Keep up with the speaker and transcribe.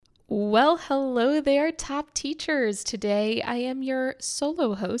Well, hello there, top teachers. Today I am your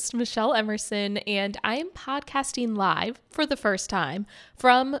solo host, Michelle Emerson, and I am podcasting live for the first time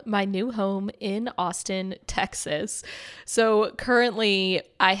from my new home in Austin, Texas. So currently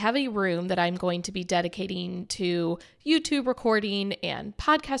I have a room that I'm going to be dedicating to YouTube recording and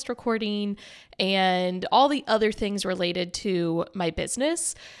podcast recording and all the other things related to my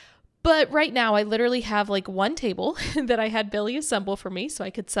business. But right now, I literally have like one table that I had Billy assemble for me so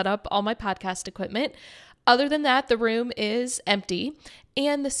I could set up all my podcast equipment. Other than that, the room is empty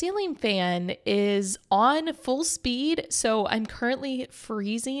and the ceiling fan is on full speed. So I'm currently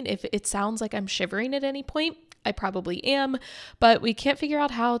freezing. If it sounds like I'm shivering at any point, I probably am, but we can't figure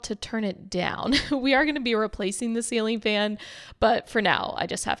out how to turn it down. We are going to be replacing the ceiling fan, but for now, I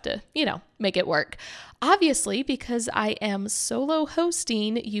just have to, make it work. Obviously, because I am solo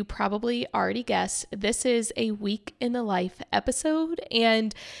hosting, you probably already guessed, this is a week in the life episode,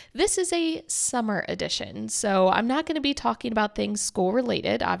 and this is a summer edition. So I'm not going to be talking about things school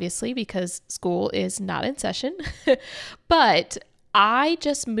related, obviously, because school is not in session, but I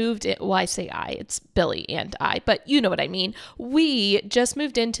just moved in. Well, I say I, it's Billy and I, but you know what I mean. We just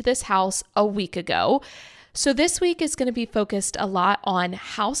moved into this house a week ago. So this week is going to be focused a lot on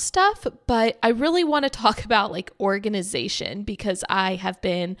house stuff, but I really want to talk about like organization because I have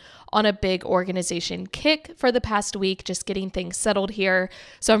been on a big organization kick for the past week, just getting things settled here.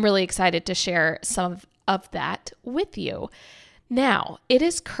 So I'm really excited to share some of that with you. Now, it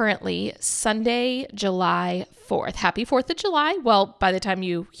is currently Sunday, July 4th. Happy 4th of July. Well, by the time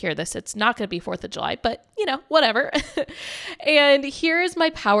you hear this, it's not going to be 4th of July, but whatever. And here is my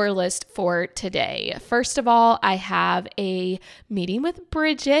power list for today. First of all, I have a meeting with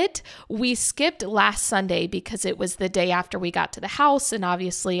Bridget. We skipped last Sunday because it was the day after we got to the house, and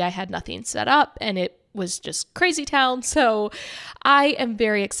obviously I had nothing set up and it was just crazy town. So I am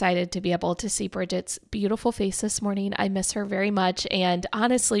very excited to be able to see Bridget's beautiful face this morning. I miss her very much. And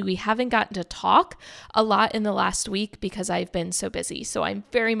honestly, we haven't gotten to talk a lot in the last week because I've been so busy. So I'm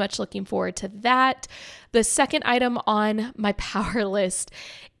very much looking forward to that. The second item on my power list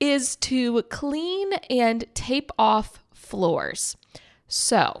is to clean and tape off floors.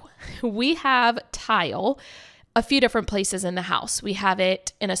 So we have tile a few different places in the house. We have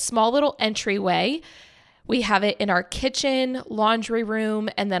it in a small little entryway. We have it in our kitchen, laundry room,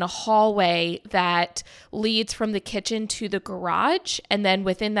 and then a hallway that leads from the kitchen to the garage. And then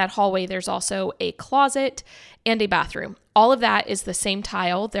within that hallway, there's also a closet and a bathroom. All of that is the same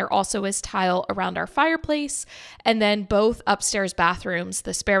tile. There also is tile around our fireplace. And then both upstairs bathrooms,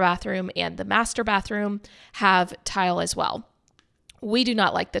 the spare bathroom and the master bathroom, have tile as well. We do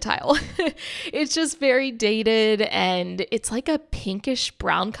not like the tile. It's just very dated and it's like a pinkish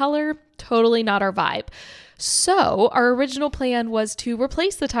brown color. Totally not our vibe. So our original plan was to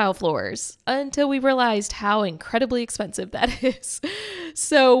replace the tile floors until we realized how incredibly expensive that is.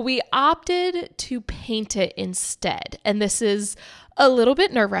 So we opted to paint it instead. And this is a little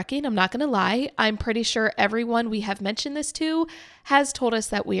bit nerve-wracking, I'm not going to lie. I'm pretty sure everyone we have mentioned this to has told us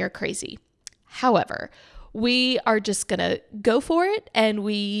that we are crazy. However, we are just going to go for it. And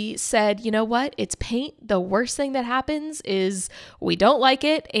we said, you know what? It's paint. The worst thing that happens is we don't like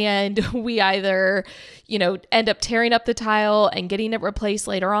it. And we either, end up tearing up the tile and getting it replaced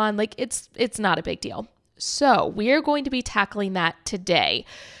later on. Like it's not a big deal. So we are going to be tackling that today.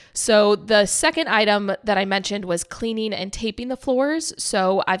 So the second item that I mentioned was cleaning and taping the floors.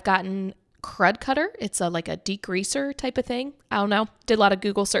 So I've gotten Crud Cutter. It's like a degreaser type of thing. I don't know. Did a lot of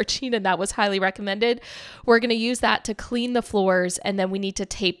Google searching and that was highly recommended. We're going to use that to clean the floors and then we need to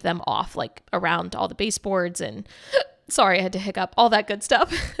tape them off like around all the baseboards and sorry, I had to hiccup, all that good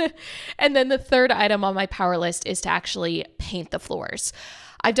stuff. And then the third item on my power list is to actually paint the floors.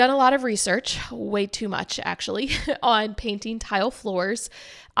 I've done a lot of research, way too much actually, on painting tile floors.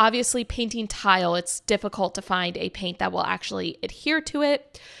 Obviously, painting tile, it's difficult to find a paint that will actually adhere to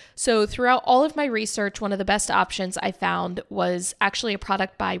it. So throughout all of my research, one of the best options I found was actually a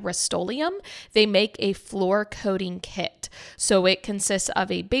product by Rust-Oleum. They make a floor coating kit. So it consists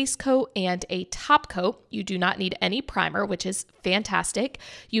of a base coat and a top coat. You do not need any primer, which is fantastic.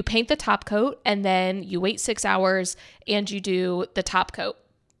 You paint the top coat and then you wait 6 hours and you do the top coat.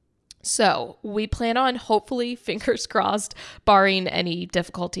 So we plan on, hopefully, fingers crossed, barring any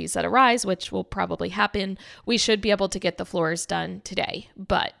difficulties that arise, which will probably happen, we should be able to get the floors done today.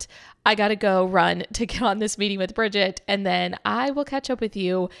 But I got to go run to get on this meeting with Bridget, and then I will catch up with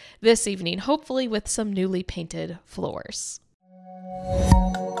you this evening, hopefully with some newly painted floors.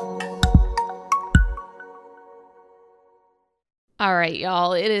 All right,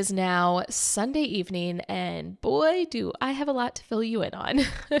 y'all, it is now Sunday evening, and boy, do I have a lot to fill you in on.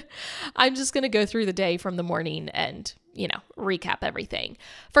 I'm just going to go through the day from the morning and, recap everything.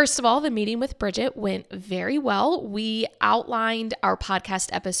 First of all, the meeting with Bridget went very well. We outlined our podcast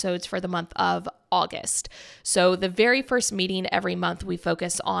episodes for the month of August. So the very first meeting every month, we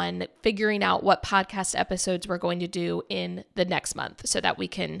focus on figuring out what podcast episodes we're going to do in the next month so that we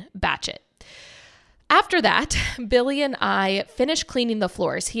can batch it. After that, Billy and I finished cleaning the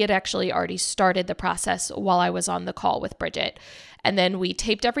floors. He had actually already started the process while I was on the call with Bridget. And then we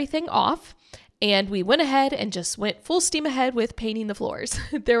taped everything off and we went ahead and just went full steam ahead with painting the floors.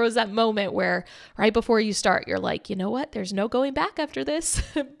 There was that moment where right before you start, you're like, you know what? There's no going back after this.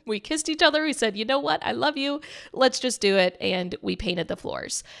 We kissed each other. We said, you know what? I love you. Let's just do it. And we painted the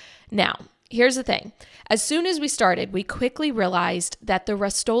floors. Now, here's the thing. As soon as we started, we quickly realized that the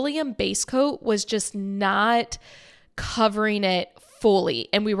Rust-Oleum base coat was just not covering it fully,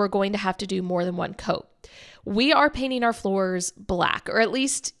 and we were going to have to do more than one coat. We are painting our floors black, or at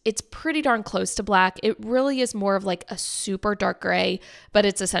least it's pretty darn close to black. It really is more of like a super dark gray, but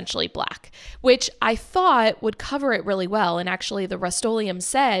it's essentially black, which I thought would cover it really well. And actually the Rust-Oleum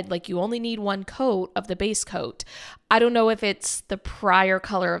said like you only need one coat of the base coat. I don't know if it's the prior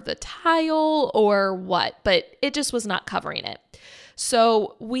color of the tile or what, but it just was not covering it.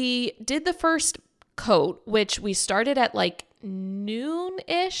 So we did the first coat, which we started at like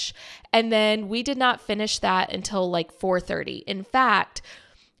noon-ish, and then we did not finish that until like 4:30. In fact,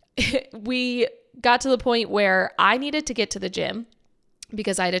 we got to the point where I needed to get to the gym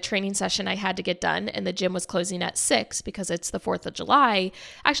because I had a training session I had to get done, and the gym was closing at 6 because it's the 4th of July.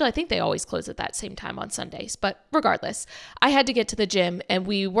 Actually, I think they always close at that same time on Sundays, but regardless, I had to get to the gym and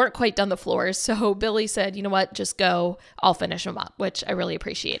we weren't quite done the floors. So Billy said, you know what, just go, I'll finish them up, which I really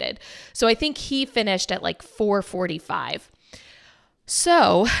appreciated. So I think he finished at like 4:45.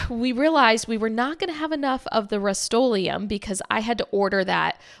 So we realized we were not going to have enough of the Rust-Oleum because I had to order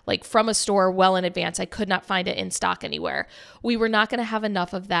that like from a store well in advance. I could not find it in stock anywhere. We were not going to have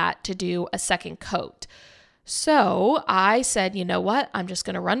enough of that to do a second coat. So I said, you know what? I'm just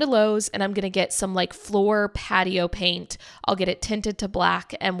going to run to Lowe's and I'm going to get some like floor patio paint. I'll get it tinted to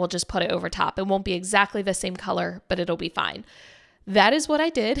black and we'll just put it over top. It won't be exactly the same color, but it'll be fine. That is what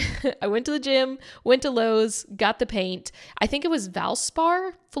I did. I went to the gym, went to Lowe's, got the paint. I think it was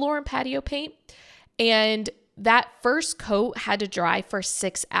Valspar floor and patio paint. And that first coat had to dry for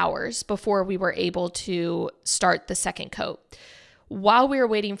 6 hours before we were able to start the second coat. While we were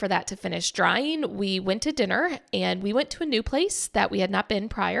waiting for that to finish drying, we went to dinner and we went to a new place that we had not been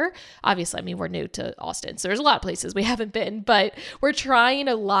prior. Obviously, I mean, we're new to Austin, so there's a lot of places we haven't been, but we're trying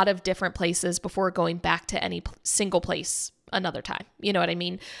a lot of different places before going back to any single place another time. You know what I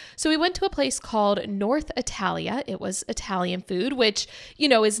mean? So we went to a place called North Italia. It was Italian food, which,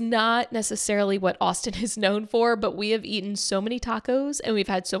 is not necessarily what Austin is known for, but we have eaten so many tacos and we've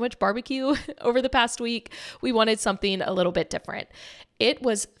had so much barbecue over the past week. We wanted something a little bit different. It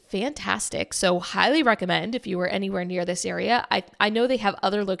was fantastic. So highly recommend if you were anywhere near this area. I know they have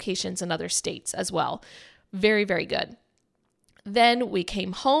other locations in other states as well. Very, very good. Then we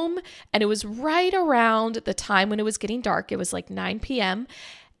came home and it was right around the time when it was getting dark. It was like 9 p.m.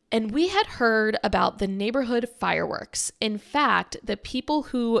 And we had heard about the neighborhood fireworks. In fact, the people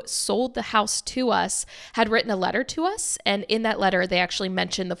who sold the house to us had written a letter to us. And in that letter, they actually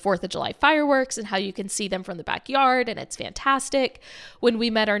mentioned the 4th of July fireworks and how you can see them from the backyard. And it's fantastic. When we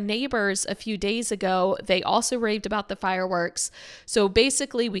met our neighbors a few days ago, they also raved about the fireworks. So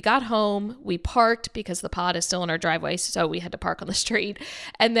basically, we got home, we parked because the pod is still in our driveway. So we had to park on the street.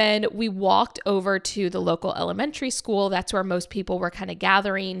 And then we walked over to the local elementary school. That's where most people were kind of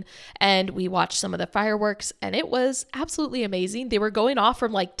gathering. And we watched some of the fireworks and it was absolutely amazing. They were going off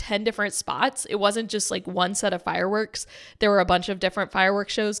from like 10 different spots. It wasn't just like one set of fireworks. There were a bunch of different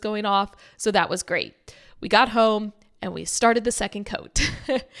fireworks shows going off. So that was great. We got home and we started the second coat.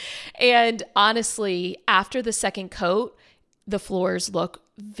 And honestly, after the second coat, the floors look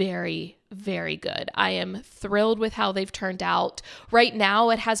very, very good. I am thrilled with how they've turned out. Right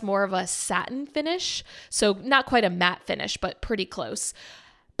now, it has more of a satin finish. So not quite a matte finish, but pretty close.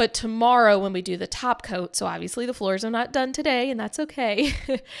 But tomorrow when we do the top coat, so obviously the floors are not done today and that's okay,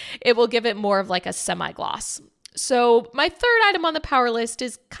 it will give it more of like a semi-gloss. So my third item on the power list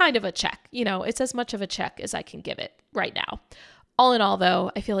is kind of a check. It's as much of a check as I can give it right now. All in all,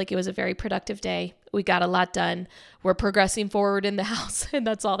 though, I feel like it was a very productive day. We got a lot done. We're progressing forward in the house and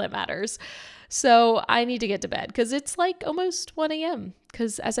that's all that matters. So I need to get to bed because it's like almost 1 a.m.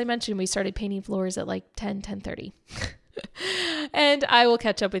 Because as I mentioned, we started painting floors at like 10:30. And I will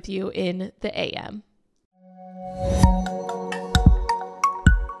catch up with you in the AM.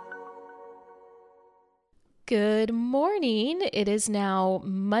 Good morning. It is now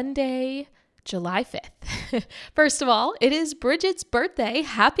Monday, July 5th. First of all, it is Bridget's birthday.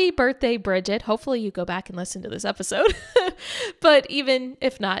 Happy birthday, Bridget. Hopefully you go back and listen to this episode. But even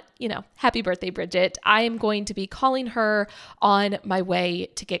if not, happy birthday, Bridget. I am going to be calling her on my way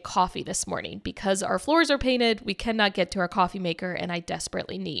to get coffee this morning because our floors are painted. We cannot get to our coffee maker and I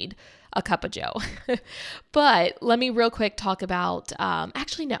desperately need a cup of joe. But let me real quick talk about,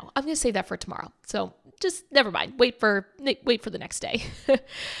 actually, no, I'm going to save that for tomorrow. So just never mind. Wait for the next day.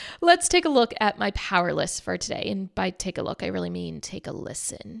 Let's take a look at my power list for today. And by take a look, I really mean take a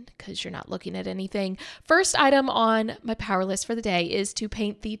listen because you're not looking at anything. First item on my power list for the day is to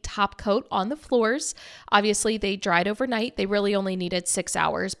paint the top coat on the floors. Obviously, they dried overnight. They really only needed 6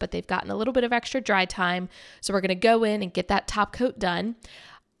 hours, but they've gotten a little bit of extra dry time. So we're going to go in and get that top coat done.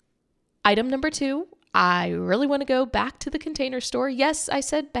 Item number 2, I really want to go back to the Container Store. Yes, I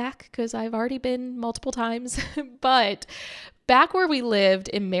said back because I've already been multiple times, but back where we lived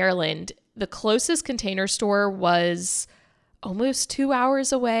in Maryland, the closest Container Store was almost 2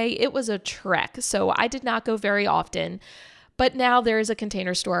 hours away. It was a trek, so I did not go very often, but now there is a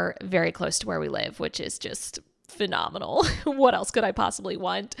Container Store very close to where we live, which is just phenomenal. What else could I possibly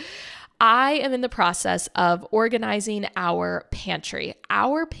want? I am in the process of organizing our pantry.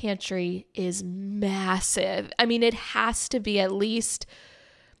 Our pantry is massive. I mean, it has to be at least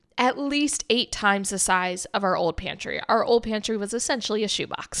 8 times the size of our old pantry. Our old pantry was essentially a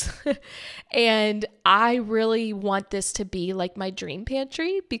shoebox. And I really want this to be like my dream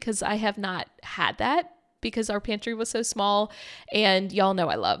pantry because I have not had that because our pantry was so small, and y'all know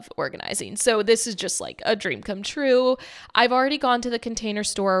I love organizing. So this is just like a dream come true. I've already gone to the Container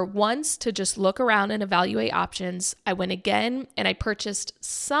Store once to just look around and evaluate options. I went again and I purchased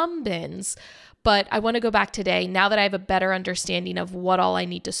some bins, but I want to go back today. Now that I have a better understanding of what all I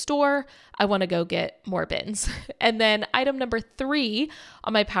need to store, I want to go get more bins. And then item number 3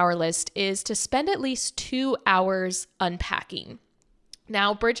 on my power list is to spend at least 2 hours unpacking.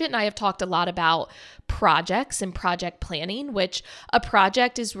 Now, Bridget and I have talked a lot about projects and project planning, which a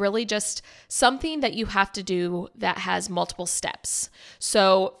project is really just something that you have to do that has multiple steps.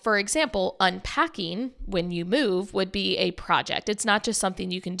 So, for example, unpacking when you move would be a project. It's not just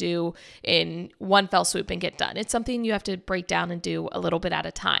something you can do in one fell swoop and get done. It's something you have to break down and do a little bit at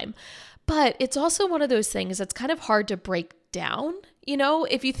a time. But it's also one of those things that's kind of hard to break down.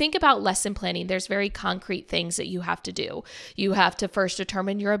 If you think about lesson planning, there's very concrete things that you have to do. You have to first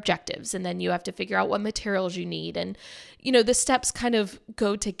determine your objectives, and then you have to figure out what materials you need. And, the steps kind of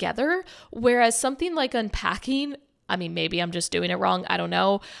go together. Whereas something like unpacking, I mean, maybe I'm just doing it wrong. I don't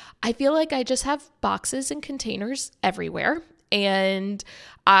know. I feel like I just have boxes and containers everywhere. And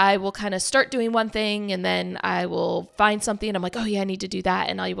I will kind of start doing one thing, and then I will find something and I'm like, oh yeah, I need to do that.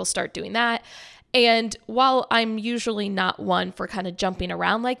 And I will start doing that. And while I'm usually not one for kind of jumping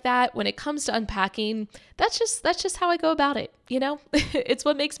around like that, when it comes to unpacking, that's just how I go about it. It's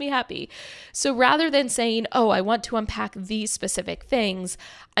what makes me happy. So rather than saying, oh, I want to unpack these specific things,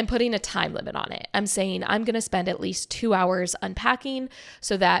 I'm putting a time limit on it. I'm saying I'm going to spend at least 2 hours unpacking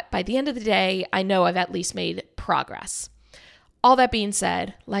so that by the end of the day, I know I've at least made progress. All that being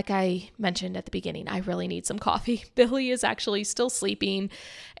said, like I mentioned at the beginning, I really need some coffee. Billy is actually still sleeping,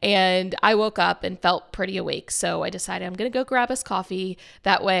 and I woke up and felt pretty awake. So I decided I'm going to go grab us coffee.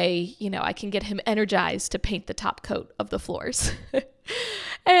 That way, I can get him energized to paint the top coat of the floors.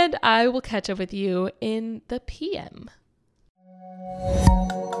 And I will catch up with you in the PM.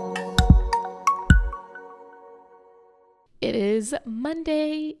 It is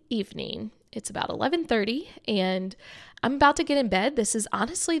Monday evening. It's about 11:30 and I'm about to get in bed. This is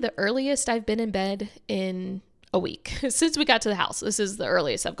honestly the earliest I've been in bed in a week. Since we got to the house, this is the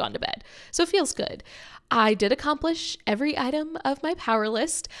earliest I've gone to bed. So it feels good. I did accomplish every item of my power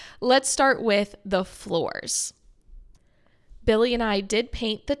list. Let's start with the floors. Billy and I did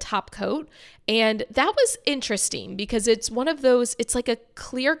paint the top coat, and that was interesting because it's one of those, it's like a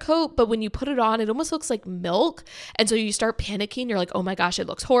clear coat, but when you put it on, it almost looks like milk. And so you start panicking. You're like, oh my gosh, it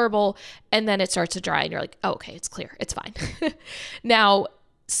looks horrible. And then it starts to dry and you're like, oh, okay, it's clear. It's fine. Now,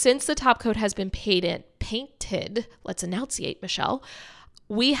 since the top coat has been painted, let's enunciate, Michelle,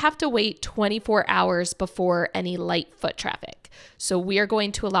 we have to wait 24 hours before any light foot traffic. So we are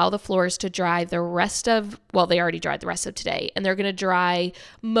going to allow the floors to dry they already dried the rest of today, and they're going to dry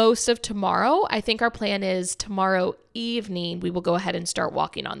most of tomorrow. I think our plan is tomorrow evening, we will go ahead and start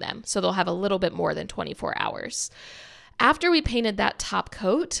walking on them. So they'll have a little bit more than 24 hours. After we painted that top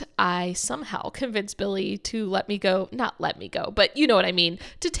coat, I somehow convinced Billy to not let me go, but you know what I mean,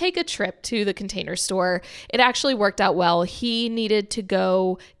 to take a trip to the Container Store. It actually worked out well. He needed to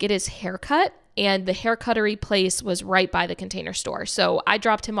go get his hair cut and the hair cuttery place was right by the Container Store. So I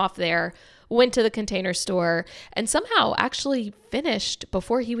dropped him off there, went to the Container Store, and somehow actually finished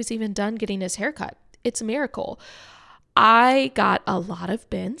before he was even done getting his haircut. It's a miracle. I got a lot of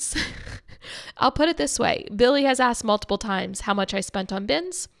bins. I'll put it this way. Billy has asked multiple times how much I spent on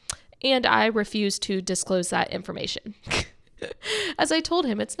bins, and I refuse to disclose that information. As I told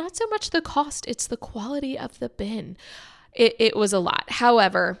him, it's not so much the cost, it's the quality of the bin. It was a lot.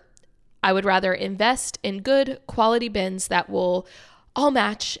 However, I would rather invest in good quality bins that will all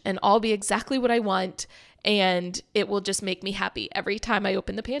match and all be exactly what I want, and it will just make me happy every time I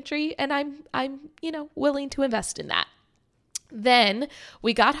open the pantry, and I'm willing to invest in that. Then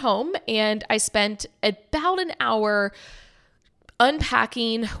we got home and I spent about an hour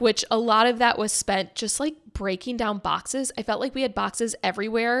unpacking, which a lot of that was spent just like breaking down boxes. I felt like we had boxes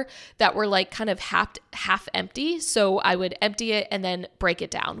everywhere that were like kind of half empty. So I would empty it and then break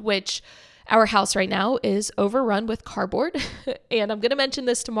it down, which our house right now is overrun with cardboard. And I'm going to mention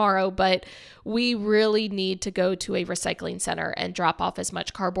this tomorrow, but we really need to go to a recycling center and drop off as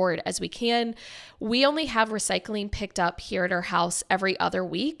much cardboard as we can. We only have recycling picked up here at our house every other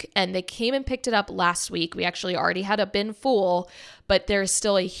week, and they came and picked it up last week. We actually already had a bin full, but there's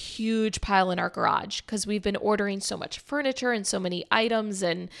still a huge pile in our garage because we've been ordering so much furniture and so many items,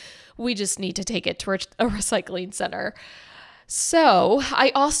 and we just need to take it to a recycling center. So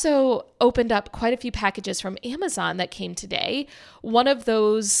I also opened up quite a few packages from Amazon that came today. One of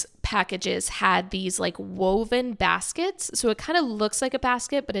those packages had these like woven baskets. So it kind of looks like a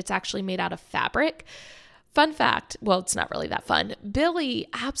basket, but it's actually made out of fabric. Fun fact, well, it's not really that fun. Billy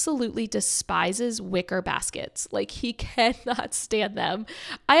absolutely despises wicker baskets. Like, he cannot stand them.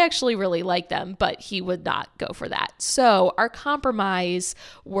 I actually really like them, but he would not go for that. So our compromise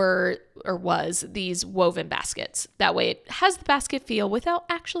was these woven baskets. That way it has the basket feel without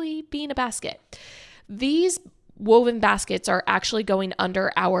actually being a basket. These woven baskets are actually going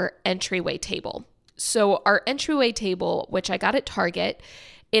under our entryway table. So our entryway table, which I got at Target,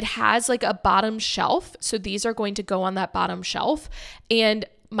 it has like a bottom shelf. So these are going to go on that bottom shelf. And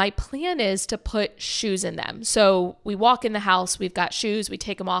my plan is to put shoes in them. So we walk in the house, we've got shoes, we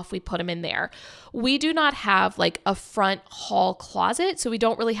take them off, we put them in there. We do not have like a front hall closet. So we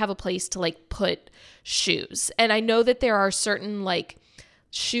don't really have a place to like put shoes. And I know that there are certain like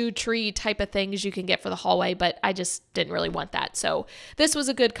shoe tree type of things you can get for the hallway, but I just didn't really want that. So this was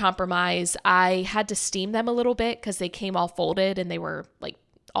a good compromise. I had to steam them a little bit because they came all folded and they were like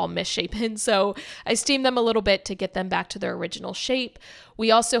all misshapen. So I steamed them a little bit to get them back to their original shape.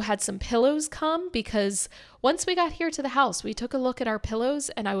 We also had some pillows come because once we got here to the house, we took a look at our pillows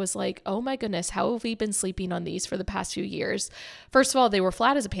and I was like, oh my goodness, how have we been sleeping on these for the past few years? First of all, they were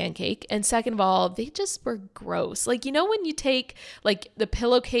flat as a pancake. And second of all, they just were gross. Like, you know, when you take like the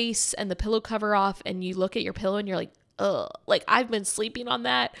pillowcase and the pillow cover off and you look at your pillow and you're like, ugh, like I've been sleeping on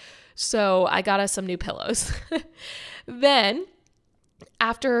that. So I got us some new pillows. Then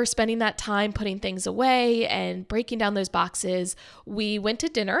after spending that time putting things away and breaking down those boxes, we went to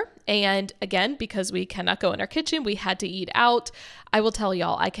dinner. And again, because we cannot go in our kitchen, we had to eat out. I will tell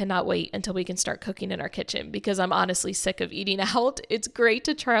y'all, I cannot wait until we can start cooking in our kitchen because I'm honestly sick of eating out. It's great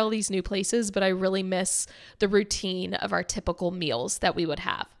to try all these new places, but I really miss the routine of our typical meals that we would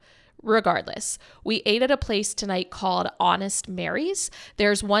have. Regardless, we ate at a place tonight called Honest Mary's.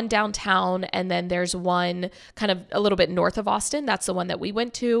 There's one downtown and then there's one kind of a little bit north of Austin. That's the one that we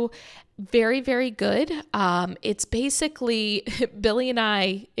went to. Very, very good. It's basically Billy and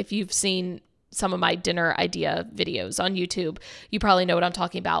I, if you've seen some of my dinner idea videos on YouTube, you probably know what I'm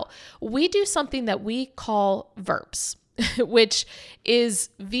talking about. We do something that we call VRPS. Which is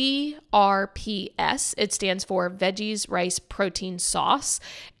VRPS. It stands for Veggies, Rice, Protein, Sauce.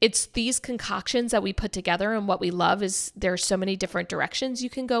 It's these concoctions that we put together, and what we love is there's so many different directions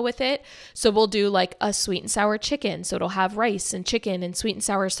you can go with it. So we'll do like a sweet and sour chicken. So it'll have rice and chicken and sweet and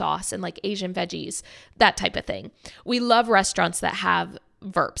sour sauce and like Asian veggies, that type of thing. We love restaurants that have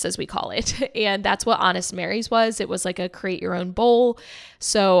VRPS, as we call it. And that's what Honest Mary's was. It was like a create your own bowl.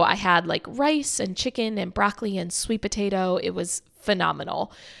 So I had like rice and chicken and broccoli and sweet potato. It was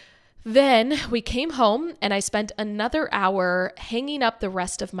phenomenal. Then we came home and I spent another hour hanging up the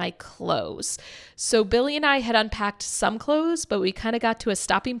rest of my clothes. So Billy and I had unpacked some clothes, but we kind of got to a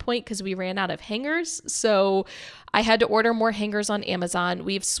stopping point because we ran out of hangers. So I had to order more hangers on Amazon.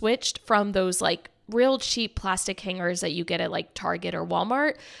 We've switched from those like real cheap plastic hangers that you get at like Target or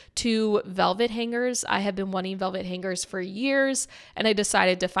Walmart to velvet hangers. I have been wanting velvet hangers for years, and I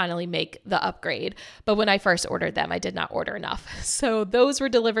decided to finally make the upgrade. But when I first ordered them, I did not order enough. So those were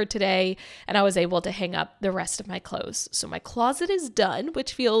delivered today, and I was able to hang up the rest of my clothes. So my closet is done,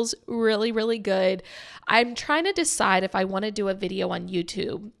 which feels really, really good. I'm trying to decide if I want to do a video on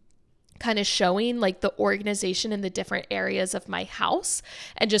YouTube kind of showing like the organization in the different areas of my house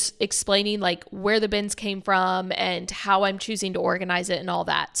and just explaining like where the bins came from and how I'm choosing to organize it and all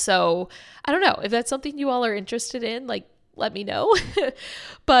that. So I don't know if that's something you all are interested in, like let me know.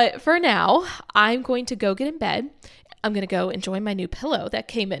 But for now, I'm going to go get in bed. I'm going to go enjoy my new pillow that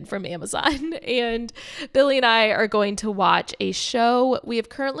came in from Amazon. And Billy and I are going to watch a show. We have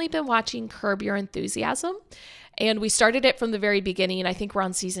currently been watching Curb Your Enthusiasm. And we started it from the very beginning. I think we're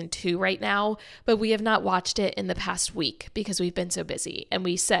on season 2 right now, but we have not watched it in the past week because we've been so busy. And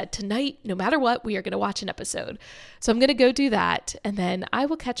we said tonight, no matter what, we are going to watch an episode. So I'm going to go do that. And then I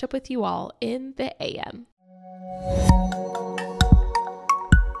will catch up with you all in the AM.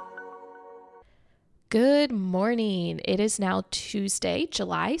 Good morning. It is now Tuesday,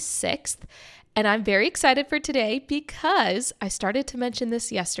 July 6th. And I'm very excited for today because I started to mention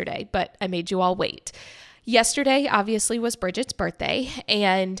this yesterday, but I made you all wait. Yesterday, obviously, was Bridget's birthday,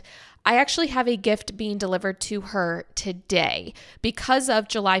 and I actually have a gift being delivered to her today. Because of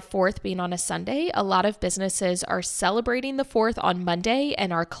July 4th being on a Sunday, a lot of businesses are celebrating the 4th on Monday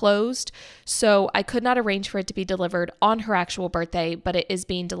and are closed. So I could not arrange for it to be delivered on her actual birthday, but it is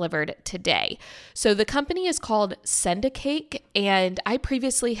being delivered today. So the company is called Send a Cake, and I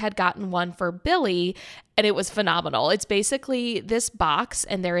previously had gotten one for Billy, and it was phenomenal. It's basically this box,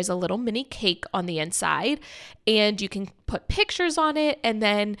 and there is a little mini cake on the inside, and you can put pictures on it, and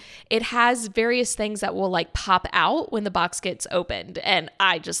then it has various things that will like pop out when the box gets opened, and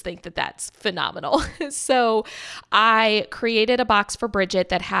I just think that that's phenomenal. So I created a box for Bridget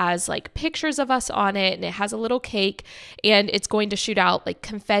that has like pictures of us on it, and it has a little cake, and it's going to shoot out like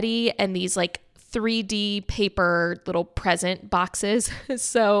confetti and these like 3D paper little present boxes.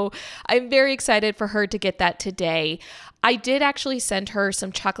 So I'm very excited for her to get that today. I did actually send her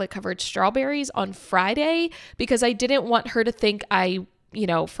some chocolate covered strawberries on Friday because I didn't want her to think I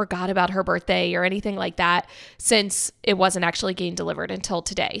forgot about her birthday or anything like that, since it wasn't actually getting delivered until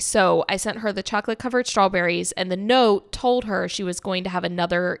today. So I sent her the chocolate covered strawberries, and the note told her she was going to have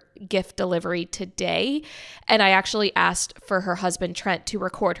another gift delivery today. And I actually asked for her husband, Trent, to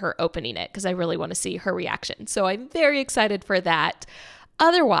record her opening it because I really want to see her reaction. So I'm very excited for that.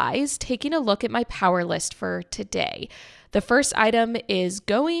 Otherwise, taking a look at my power list for today. The first item is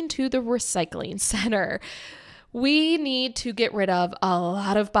going to the recycling center. We need to get rid of a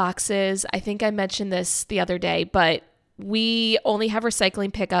lot of boxes. I think I mentioned this the other day, but we only have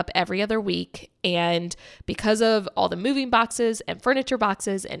recycling pickup every other week. And because of all the moving boxes and furniture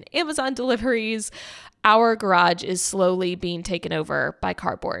boxes and Amazon deliveries, our garage is slowly being taken over by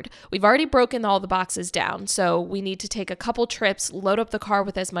cardboard. We've already broken all the boxes down, so we need to take a couple trips, load up the car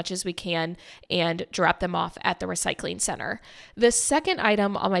with as much as we can, and drop them off at the recycling center. The second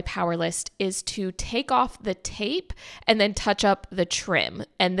item on my power list is to take off the tape and then touch up the trim.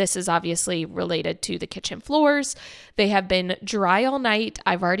 And this is obviously related to the kitchen floors. They have been dry all night.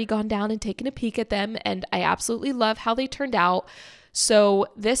 I've already gone down and taken a peek at them, and I absolutely love how they turned out. So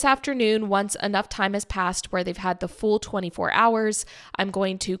this afternoon, once enough time has passed where they've had the full 24 hours, I'm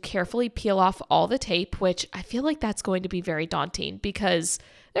going to carefully peel off all the tape, which I feel like that's going to be very daunting because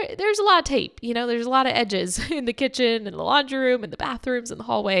there's a lot of tape. There's a lot of edges in the kitchen and the laundry room and the bathrooms and the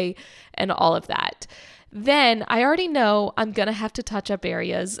hallway and all of that. Then I already know I'm going to have to touch up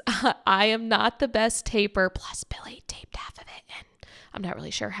areas. I am not the best taper, plus Billy taped half of it, and I'm not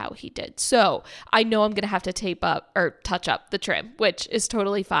really sure how he did. So I know I'm going to have to tape up or touch up the trim, which is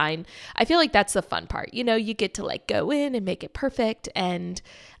totally fine. I feel like that's the fun part. You get to like go in and make it perfect. And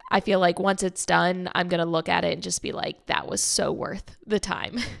I feel like once it's done, I'm going to look at it and just be like, that was so worth the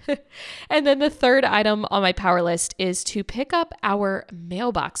time. And then the third item on my power list is to pick up our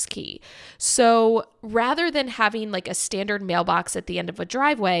mailbox key. So rather than having like a standard mailbox at the end of a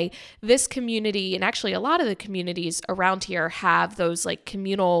driveway, this community, and actually a lot of the communities around here, have those like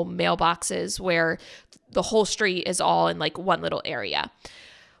communal mailboxes where the whole street is all in like one little area.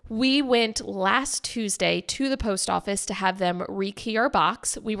 We went last Tuesday to the post office to have them rekey our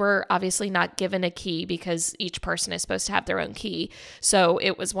box. We were obviously not given a key because each person is supposed to have their own key. So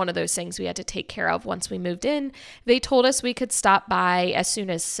it was one of those things we had to take care of once we moved in. They told us we could stop by as soon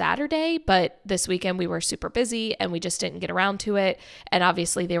as Saturday, but this weekend we were super busy and we just didn't get around to it. And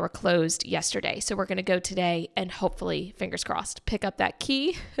obviously they were closed yesterday. So we're going to go today and hopefully, fingers crossed, pick up that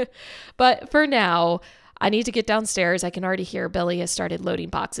key. But for now, I need to get downstairs. I can already hear Billy has started loading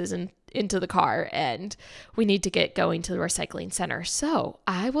boxes into the car, and we need to get going to the recycling center. So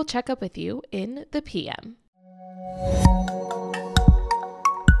I will check up with you in the PM.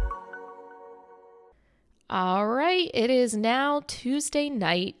 All right, it is now Tuesday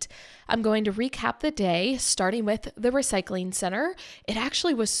night. I'm going to recap the day, starting with the recycling center. It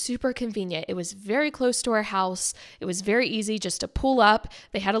actually was super convenient. It was very close to our house. It was very easy just to pull up.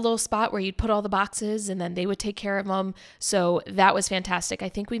 They had a little spot where you'd put all the boxes and then they would take care of them. So that was fantastic. I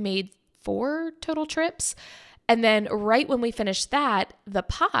think we made 4 total trips. And then right when we finished that, the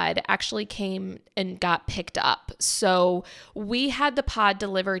pod actually came and got picked up. So we had the pod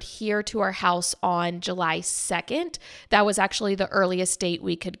delivered here to our house on July 2nd. That was actually the earliest date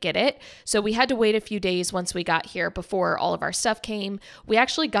we could get it. So we had to wait a few days once we got here before all of our stuff came. We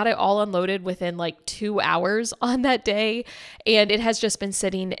actually got it all unloaded within like 2 hours on that day. And it has just been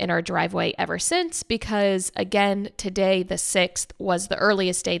sitting in our driveway ever since because, again, today, the 6th, was the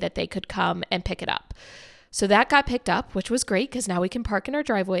earliest day that they could come and pick it up. So that got picked up, which was great because now we can park in our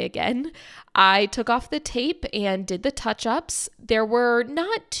driveway again. I took off the tape and did the touch-ups. There were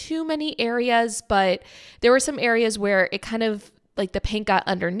not too many areas, but there were some areas where it kind of like the paint got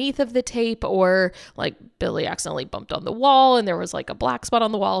underneath of the tape, or like Billy accidentally bumped on the wall and there was like a black spot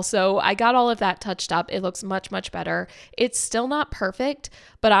on the wall. So I got all of that touched up. It looks much, much better. It's still not perfect,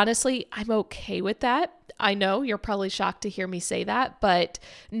 but honestly, I'm okay with that. I know you're probably shocked to hear me say that, but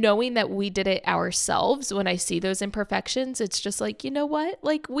knowing that we did it ourselves, when I see those imperfections, it's just like, you know what?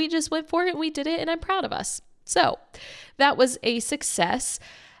 Like, we just went for it, we did it, and I'm proud of us. So that was a success.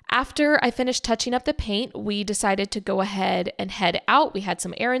 After I finished touching up the paint, we decided to go ahead and head out. We had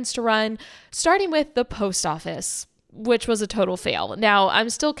some errands to run, starting with the post office, which was a total fail. Now,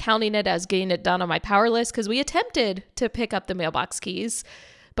 I'm still counting it as getting it done on my power list because we attempted to pick up the mailbox keys,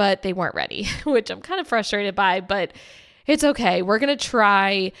 but they weren't ready, which I'm kind of frustrated by, but it's okay. We're going to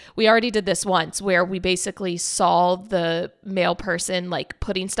try. We already did this once where we basically saw the mail person like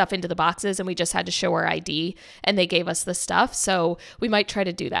putting stuff into the boxes and we just had to show our ID and they gave us the stuff. So we might try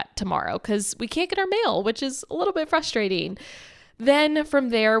to do that tomorrow because we can't get our mail, which is a little bit frustrating. Then from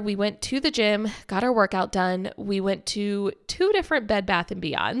there, we went to the gym, got our workout done. We went to 2 different Bed Bath &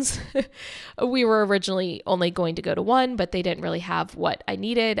 Beyonds. We were originally only going to go to one, but they didn't really have what I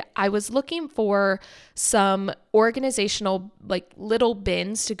needed. I was looking for some organizational, like little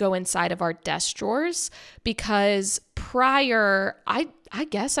bins to go inside of our desk drawers because prior, I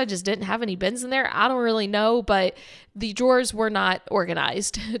guess I just didn't have any bins in there. I don't really know, but the drawers were not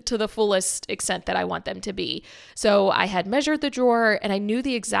organized to the fullest extent that I want them to be. So I had measured the drawer and I knew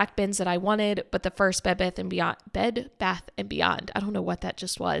the exact bins that I wanted, but the first Bed Bath & Beyond, I don't know what that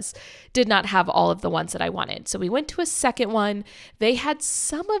just was, did not have all of the ones that I wanted. So we went to a second one. They had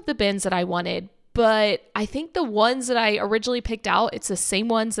some of the bins that I wanted, but I think the ones that I originally picked out, it's the same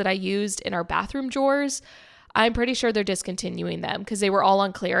ones that I used in our bathroom drawers. I'm pretty sure they're discontinuing them because they were all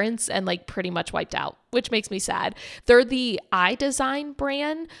on clearance and like pretty much wiped out, which makes me sad. They're the iDesign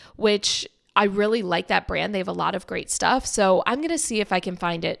brand, which I really like that brand. They have a lot of great stuff. So I'm going to see if I can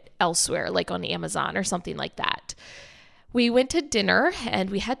find it elsewhere, like on Amazon or something like that. We went to dinner and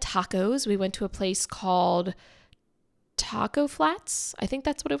we had tacos. We went to a place called Taco Flats. I think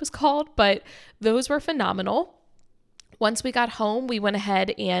that's what it was called, but those were phenomenal. Once we got home, we went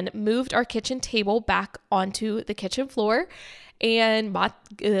ahead and moved our kitchen table back onto the kitchen floor. And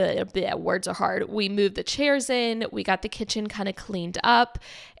words are hard. We moved the chairs in. We got the kitchen kind of cleaned up.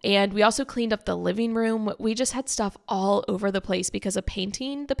 And we also cleaned up the living room. We just had stuff all over the place because of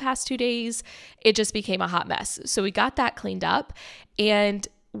painting the past 2 days. It just became a hot mess. So we got that cleaned up. And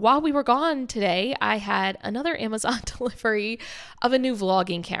while we were gone today, I had another Amazon delivery of a new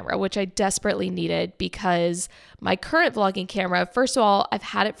vlogging camera, which I desperately needed because my current vlogging camera, first of all, I've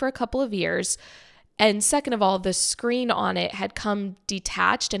had it for a couple of years. And second of all, the screen on it had come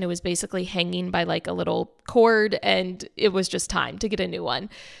detached and it was basically hanging by like a little cord and it was just time to get a new one.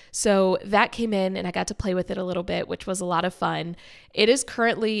 So that came in and I got to play with it a little bit, which was a lot of fun. It is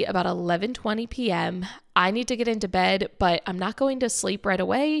currently about 11:20 p.m. I need to get into bed, but I'm not going to sleep right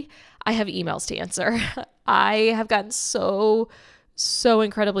away. I have emails to answer. I have gotten so so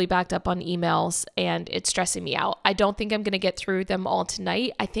incredibly backed up on emails and it's stressing me out. I don't think I'm going to get through them all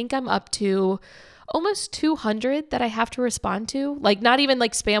tonight. I think I'm up to almost 200 that I have to respond to. Like not even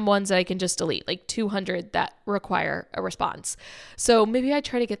like spam ones that I can just delete, like 200 that require a response. So maybe I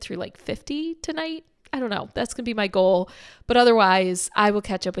try to get through like 50 tonight. I don't know. That's going to be my goal. But otherwise, I will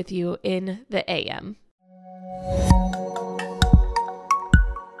catch up with you in the AM.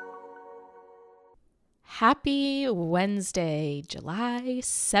 Happy Wednesday, July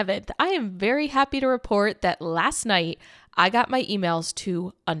 7th. I am very happy to report that last night I got my emails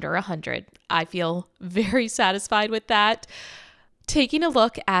to under 100. I feel very satisfied with that. Taking a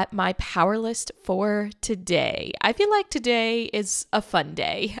look at my power list for today, I feel like today is a fun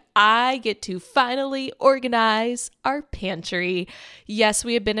day. I get to finally organize our pantry. Yes,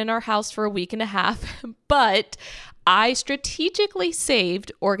 we have been in our house for a week and a half, but I strategically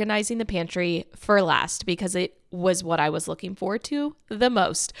saved organizing the pantry for last because it was what I was looking forward to the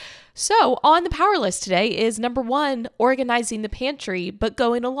most. So on the power list today is number 1, organizing the pantry, but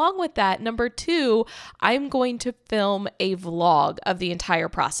going along with that, number 2, I'm going to film a vlog of the entire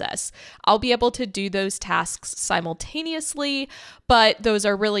process. I'll be able to do those tasks simultaneously, but those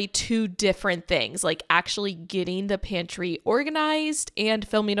are really 2 different things, like actually getting the pantry organized and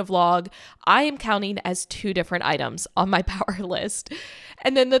filming a vlog. I am counting as 2 different items on my power list.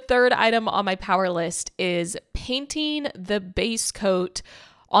 And then the 3rd item on my power list is painting the base coat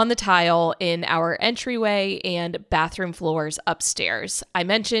on the tile in our entryway and bathroom floors upstairs. I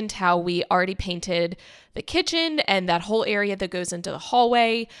mentioned how we already painted the kitchen and that whole area that goes into the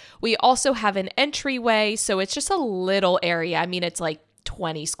hallway. We also have an entryway, so it's just a little area. I mean, it's like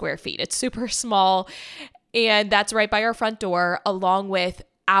 20 square feet. It's super small, and that's right by our front door, along with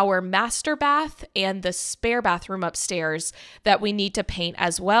our master bath and the spare bathroom upstairs that we need to paint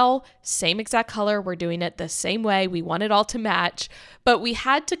as well. Same exact color. We're doing it the same way. We want it all to match, but we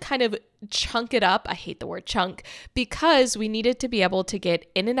had to kind of chunk it up. I hate the word chunk because we needed to be able to get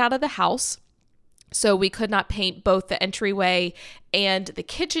in and out of the house. So we could not paint both the entryway and the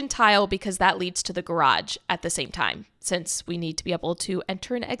kitchen tile because that leads to the garage at the same time, since we need to be able to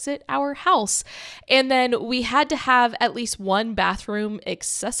enter and exit our house. And then we had to have at least one bathroom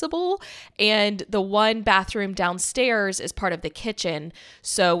accessible, and the one bathroom downstairs is part of the kitchen.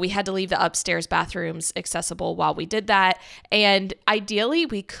 So we had to leave the upstairs bathrooms accessible while we did that. And ideally,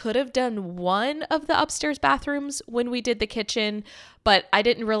 we could have done one of the upstairs bathrooms when we did the kitchen, but I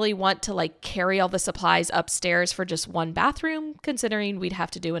didn't really want to carry all the supplies upstairs for just one bathroom, considering we'd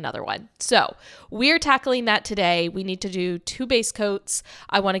have to do another one. So we're tackling that today. We need to do 2 base coats.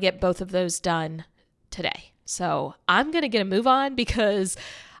 I want to get both of those done today. So I'm going to get a move on because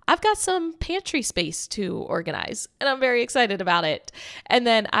I've got some pantry space to organize and I'm very excited about it. And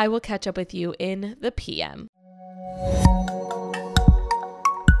then I will catch up with you in the PM.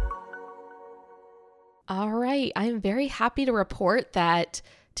 All right, I'm very happy to report that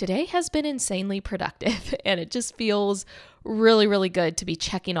today has been insanely productive and it just feels really, really good to be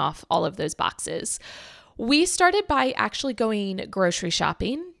checking off all of those boxes. We started by actually going grocery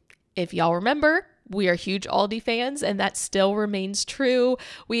shopping. If y'all remember, we are huge Aldi fans and that still remains true.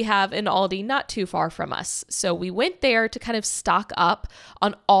 We have an Aldi not too far from us. So we went there to kind of stock up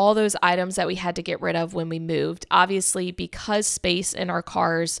on all those items that we had to get rid of when we moved. Obviously, because space in our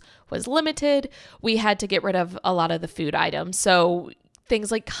cars was limited, we had to get rid of a lot of the food items. So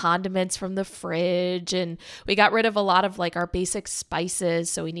things like condiments from the fridge, and we got rid of a lot of our basic spices,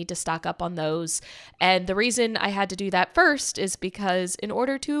 so we need to stock up on those. And the reason I had to do that first is because in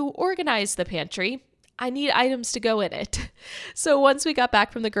order to organize the pantry, I need items to go in it. So once we got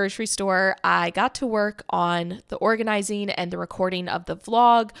back from the grocery store, I got to work on the organizing and the recording of the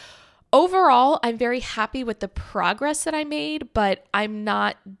vlog. Overall, I'm very happy with the progress that I made, but I'm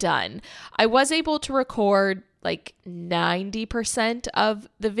not done. I was able to record 90% of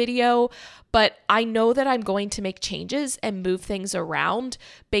the video, but I know that I'm going to make changes and move things around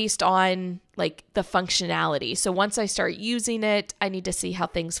based on the functionality. So once I start using it, I need to see how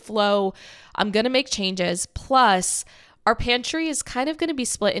things flow. I'm going to make changes. Plus, our pantry is kind of going to be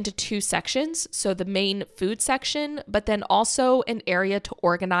split into 2 sections. So the main food section, but then also an area to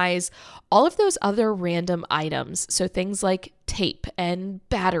organize all of those other random items. So things like tape and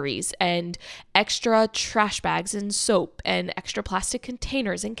batteries and extra trash bags and soap and extra plastic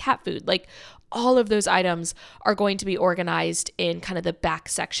containers and cat food. All of those items are going to be organized in kind of the back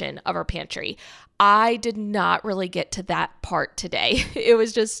section of our pantry. I did not really get to that part today. It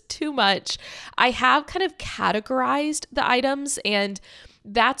was just too much. I have kind of categorized the items, and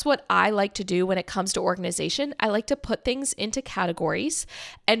that's what I like to do when it comes to organization. I like to put things into categories,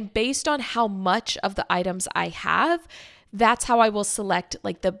 and based on how much of the items I have, that's how I will select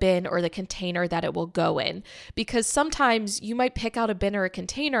like the bin or the container that it will go in. Because sometimes you might pick out a bin or a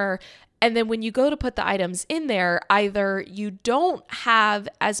container, and then when you go to put the items in there, either you don't have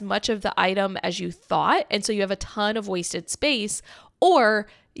as much of the item as you thought, and so you have a ton of wasted space, or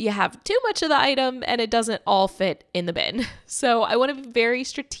you have too much of the item and it doesn't all fit in the bin. So I want to be very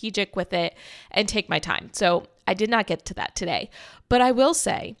strategic with it and take my time. So I did not get to that today, but I will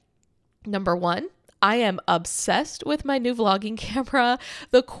say, number one, I am obsessed with my new vlogging camera.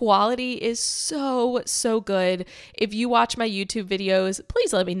 The quality is so, so good. If you watch my YouTube videos,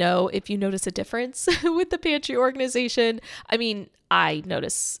 please let me know if you notice a difference with the pantry organization. I mean, I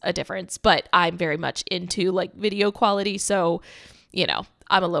notice a difference, but I'm very much into like video quality. So,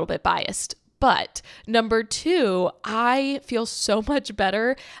 I'm a little bit biased. But number two, I feel so much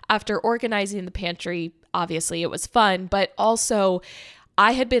better after organizing the pantry. Obviously, it was fun, but also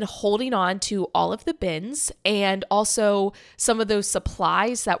I had been holding on to all of the bins and also some of those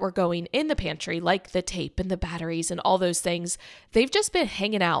supplies that were going in the pantry, like the tape and the batteries and all those things. They've just been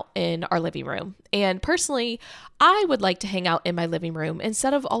hanging out in our living room. And personally, I would like to hang out in my living room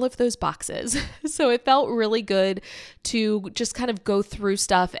instead of all of those boxes. So it felt really good to just kind of go through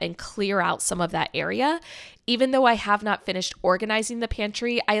stuff and clear out some of that area. Even though I have not finished organizing the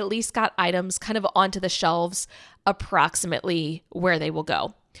pantry, I at least got items kind of onto the shelves approximately where they will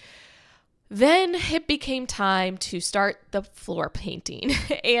go. Then it became time to start the floor painting.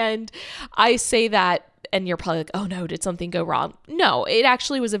 And I say that, and you're probably like, oh no, did something go wrong? No, it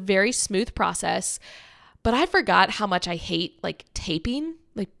actually was a very smooth process, but I forgot how much I hate like taping,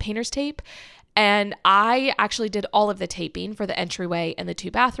 like painter's tape. And I actually did all of the taping for the entryway and the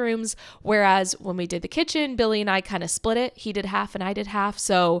 2 bathrooms. Whereas when we did the kitchen, Billy and I kind of split it. He did half and I did half.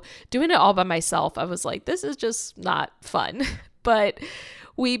 So doing it all by myself, I was like, this is just not fun. But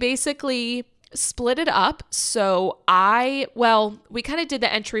we basically split it up. So we kind of did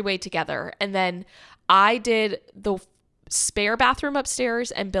the entryway together. And then I did the spare bathroom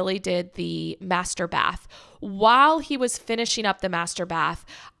upstairs and Billy did the master bath. While he was finishing up the master bath,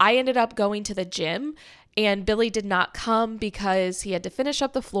 I ended up going to the gym and Billy did not come because he had to finish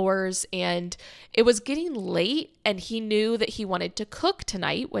up the floors and it was getting late and he knew that he wanted to cook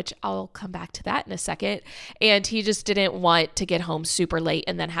tonight, which I'll come back to that in a second. And he just didn't want to get home super late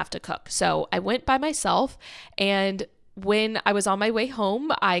and then have to cook. So I went by myself, and when I was on my way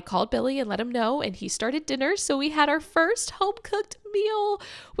home, I called Billy and let him know, and he started dinner. So we had our first home-cooked meal,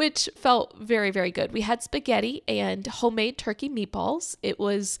 which felt very, very good. We had spaghetti and homemade turkey meatballs. It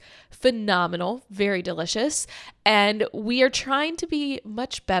was phenomenal, very delicious. And we are trying to be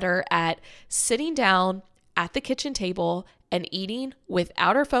much better at sitting down at the kitchen table and eating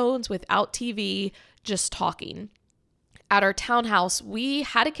without our phones, without TV, just talking. At our townhouse, we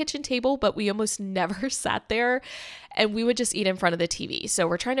had a kitchen table, but we almost never sat there and we would just eat in front of the TV. So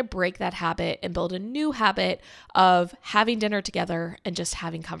we're trying to break that habit and build a new habit of having dinner together and just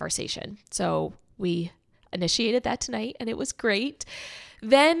having conversation. So we initiated that tonight and it was great.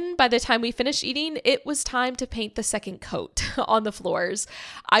 Then by the time we finished eating, it was time to paint the second coat on the floors.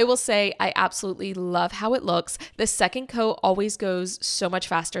 I will say I absolutely love how it looks. The second coat always goes so much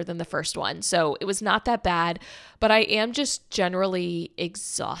faster than the first one. So it was not that bad, but I am just generally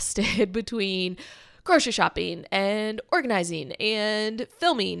exhausted between grocery shopping and organizing and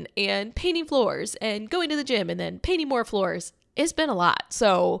filming and painting floors and going to the gym and then painting more floors. It's been a lot.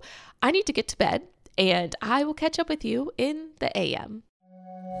 So I need to get to bed and I will catch up with you in the AM.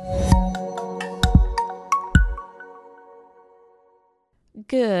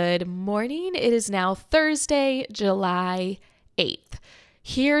 Good morning. It is now Thursday, July 8th.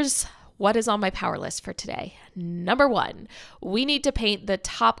 Here's what is on my power list for today. Number 1, we need to paint the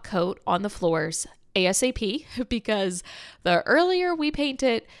top coat on the floors ASAP, because the earlier we paint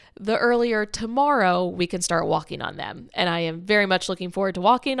it, the earlier tomorrow we can start walking on them. And I am very much looking forward to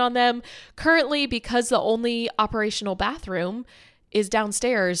walking on them. Currently, because the only operational bathroom is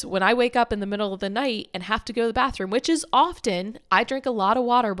downstairs, when I wake up in the middle of the night and have to go to the bathroom, which is often, I drink a lot of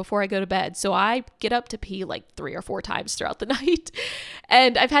water before I go to bed. So I get up to pee like 3 or 4 times throughout the night.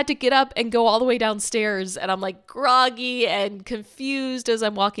 And I've had to get up and go all the way downstairs and I'm like groggy and confused as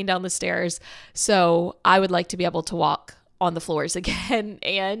I'm walking down the stairs. So I would like to be able to walk on the floors again.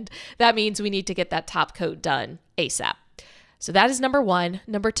 And that means we need to get that top coat done ASAP. So that is number 1.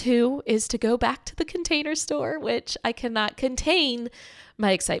 Number 2 is to go back to the Container Store, which I cannot contain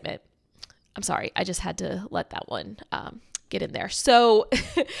my excitement. I'm sorry. I just had to let that one get in there. So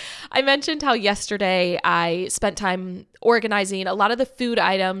I mentioned how yesterday I spent time organizing a lot of the food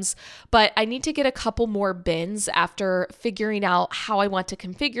items, but I need to get a couple more bins after figuring out how I want to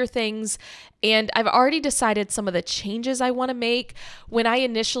configure things. And I've already decided some of the changes I want to make. When I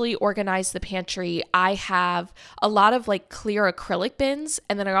initially organized the pantry, I have a lot of like clear acrylic bins,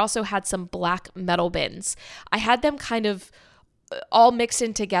 and then I also had some black metal bins. I had them kind of all mixed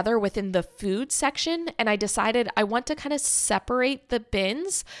in together within the food section, and I decided I want to kind of separate the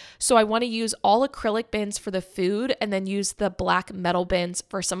bins. So I want to use all acrylic bins for the food and then use the black metal bins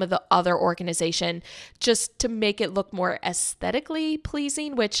for some of the other organization, just to make it look more aesthetically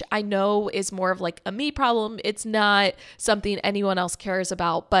pleasing, which I know is more of like a me problem. It's not something anyone else cares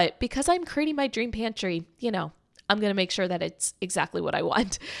about, but because I'm creating my dream pantry, I'm going to make sure that it's exactly what I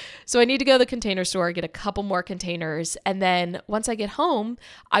want. So I need to go to the Container Store, get a couple more containers. And then once I get home,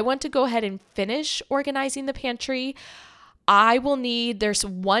 I want to go ahead and finish organizing the pantry. There's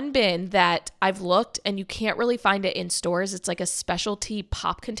one bin that I've looked and you can't really find it in stores. It's like a specialty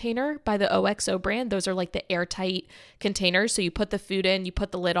pop container by the OXO brand. Those are like the airtight containers. So you put the food in, you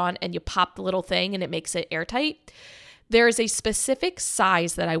put the lid on, and you pop the little thing and it makes it airtight. There is a specific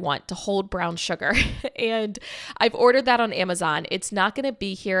size that I want to hold brown sugar, and I've ordered that on Amazon. It's not going to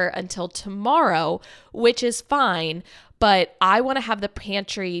be here until tomorrow, which is fine, but I want to have the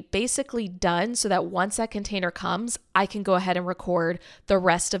pantry basically done so that once that container comes, I can go ahead and record the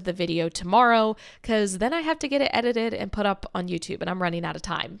rest of the video tomorrow, because then I have to get it edited and put up on YouTube, and I'm running out of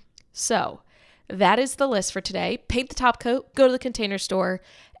time. So that is the list for today. Paint the top coat, go to the Container Store,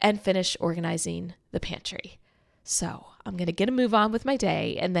 and finish organizing the pantry. So I'm going to get a move on with my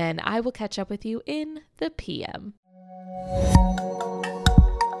day, and then I will catch up with you in the PM.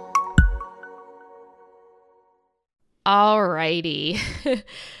 Alrighty,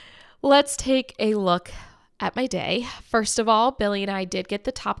 let's take a look at my day. First of all, Billy and I did get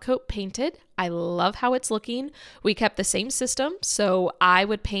the top coat painted. I love how it's looking. We kept the same system. So I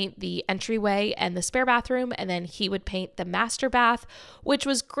would paint the entryway and the spare bathroom, and then he would paint the master bath, which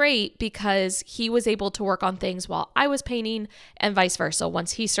was great because he was able to work on things while I was painting, and vice versa.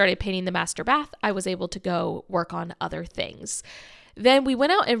 Once he started painting the master bath, I was able to go work on other things. Then we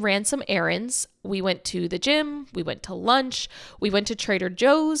went out and ran some errands. We went to the gym, we went to lunch, we went to Trader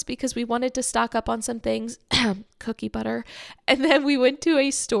Joe's because we wanted to stock up on some things, cookie butter. And then we went to a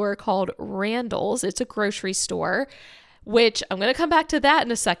store called Randall's. It's a grocery store, which I'm going to come back to that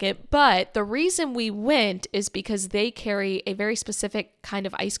in a second. But the reason we went is because they carry a very specific kind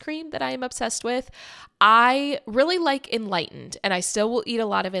of ice cream that I am obsessed with. I really like Enlightened, and I still will eat a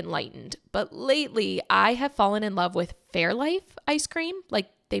lot of Enlightened. But lately, I have fallen in love with Fairlife ice cream. Like,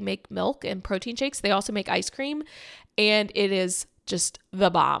 they make milk and protein shakes. They also make ice cream, and it is just the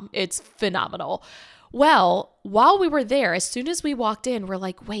bomb. It's phenomenal. Well, while we were there, as soon as we walked in, we're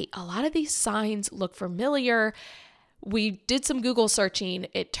like, wait, a lot of these signs look familiar. We did some Google searching.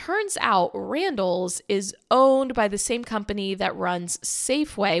 It turns out Randall's is owned by the same company that runs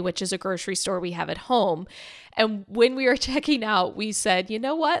Safeway, which is a grocery store we have at home. And when we were checking out, we said, you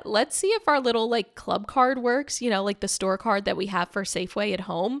know what? Let's see if our little like club card works, like the store card that we have for Safeway at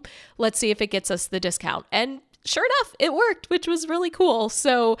home. Let's see if it gets us the discount. And sure enough, it worked, which was really cool.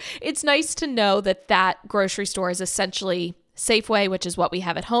 So it's nice to know that that grocery store is essentially Safeway, which is what we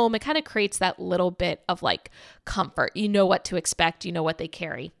have at home. It kind of creates that little bit of like comfort. You know what to expect, you know what they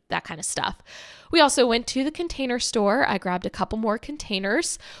carry, that kind of stuff. We also went to the Container Store. I grabbed a couple more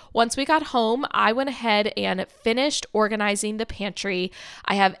containers. Once we got home, I went ahead and finished organizing the pantry.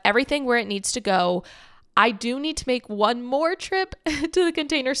 I have everything where it needs to go. I do need to make one more trip to the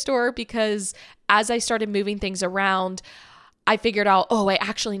Container Store because as I started moving things around, I figured out, I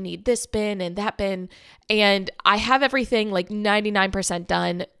actually need this bin and that bin. And I have everything like 99%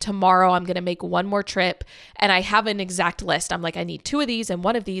 done. Tomorrow, I'm going to make one more trip and I have an exact list. I'm like, I need 2 of these and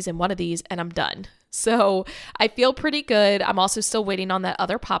 1 of these and 1 of these, and I'm done. So I feel pretty good. I'm also still waiting on that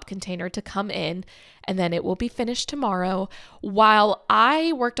other pop container to come in, and then it will be finished tomorrow. While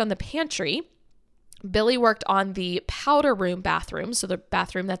I worked on the pantry, Billy worked on the powder room bathroom. So the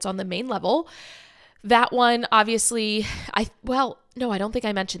bathroom that's on the main level. That one, obviously, I don't think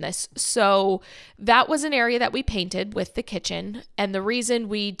I mentioned this. So that was an area that we painted with the kitchen. And the reason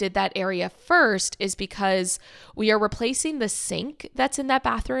we did that area first is because we are replacing the sink that's in that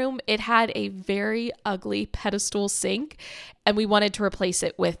bathroom. It had a very ugly pedestal sink, and we wanted to replace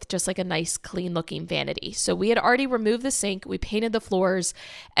it with just like a nice clean looking vanity. So we had already removed the sink, we painted the floors,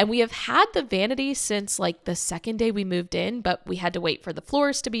 and we have had the vanity since like the second day we moved in, but we had to wait for the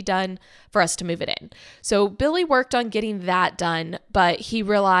floors to be done for us to move it in. So Billy worked on getting that done but he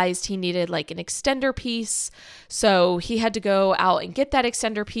realized he needed like an extender piece. So he had to go out and get that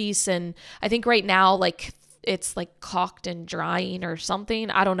extender piece. And I think right now, like it's like caulked and drying or something.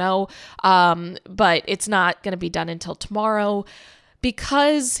 I don't know. But it's not going to be done until tomorrow.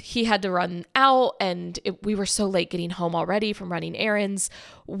 Because he had to run out and we were so late getting home already from running errands,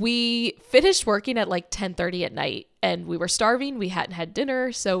 we finished working at like 10:30 at night and we were starving. We hadn't had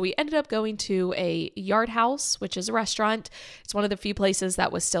dinner. So we ended up going to a Yard House, which is a restaurant. It's one of the few places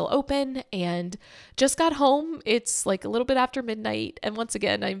that was still open, and just got home. It's like a little bit after midnight. And once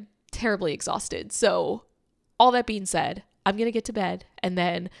again, I'm terribly exhausted. So all that being said, I'm going to get to bed, and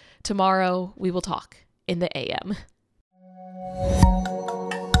then tomorrow we will talk in the AM.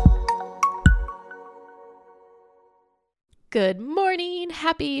 Good morning.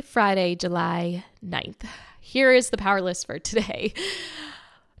 Happy Friday, July 9th. Here is the power list for today.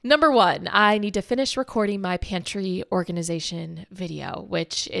 Number 1, I need to finish recording my pantry organization video,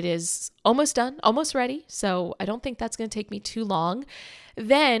 which it is almost done, almost ready. So I don't think that's going to take me too long.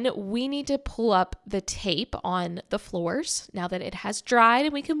 Then we need to pull up the tape on the floors now that it has dried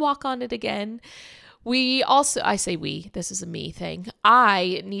and we can walk on it again. I say we, this is a me thing.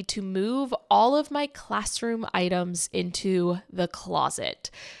 I need to move all of my classroom items into the closet.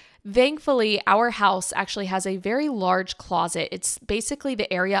 Thankfully, our house actually has a very large closet. It's basically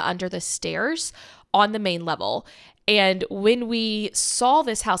the area under the stairs on the main level. And when we saw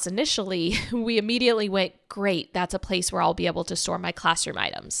this house initially, we immediately went, great, that's a place where I'll be able to store my classroom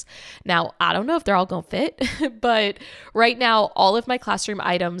items. Now, I don't know if they're all going to fit, but right now, all of my classroom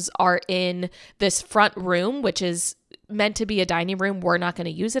items are in this front room, which is meant to be a dining room. We're not going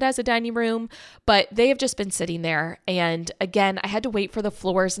to use it as a dining room, but they have just been sitting there. And again, I had to wait for the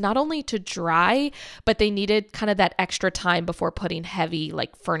floors not only to dry, but they needed kind of that extra time before putting heavy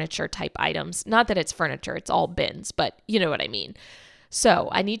like furniture type items. Not that it's furniture, it's all bins, but you know what I mean. So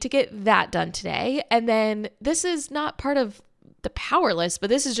I need to get that done today. And then this is not part of the power list, but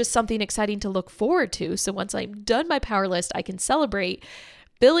this is just something exciting to look forward to. So once I'm done my power list, I can celebrate.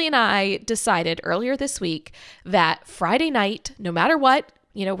 Billy and I decided earlier this week that Friday night, no matter what,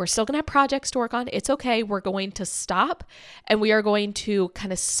 we're still going to have projects to work on. It's okay. We're going to stop and we are going to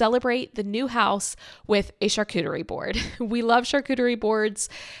kind of celebrate the new house with a charcuterie board. We love charcuterie boards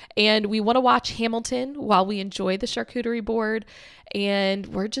and we want to watch Hamilton while we enjoy the charcuterie board. And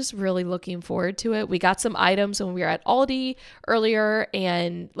we're just really looking forward to it. We got some items when we were at Aldi earlier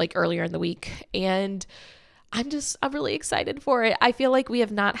in the week. And I'm really excited for it. I feel like we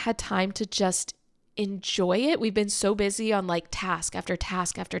have not had time to just enjoy it. We've been so busy on like task after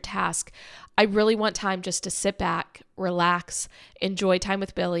task after task. I really want time just to sit back, relax, enjoy time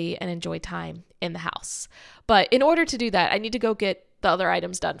with Billy, and enjoy time in the house. But in order to do that, I need to go get the other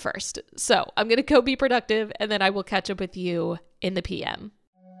items done first. So I'm going to go be productive, and then I will catch up with you in the PM.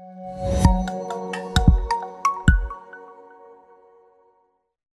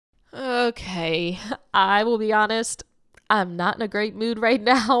 Okay, I will be honest, I'm not in a great mood right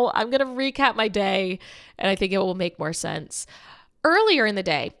now. I'm going to recap my day, and I think it will make more sense. Earlier in the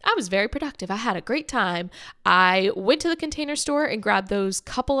day, I was very productive. I had a great time. I went to the Container Store and grabbed those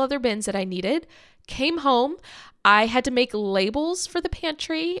couple other bins that I needed, came home. I had to make labels for the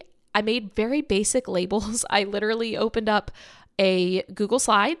pantry. I made very basic labels. I literally opened up a Google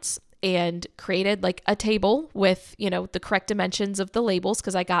Slides and created like a table with, the correct dimensions of the labels,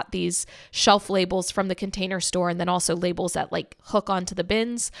 because I got these shelf labels from the Container Store and then also labels that like hook onto the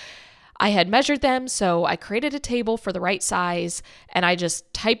bins. I had measured them, so I created a table for the right size and I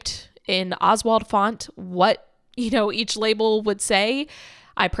just typed in Oswald font what, each label would say.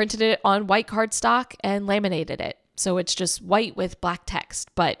 I printed it on white cardstock and laminated it. So it's just white with black text,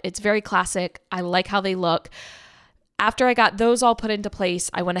 but it's very classic. I like how they look. After I got those all put into place,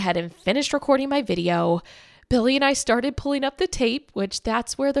 I went ahead and finished recording my video. Billy and I started pulling up the tape, which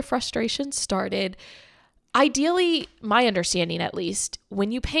that's where the frustration started. Ideally, my understanding at least,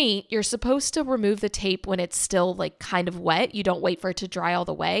 when you paint, you're supposed to remove the tape when it's still like kind of wet. You don't wait for it to dry all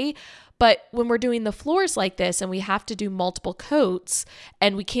the way. But when we're doing the floors like this and we have to do multiple coats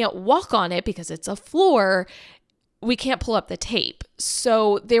and we can't walk on it because it's a floor, we can't pull up the tape.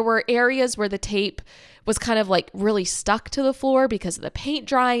 So there were areas where the tape was kind of like really stuck to the floor because of the paint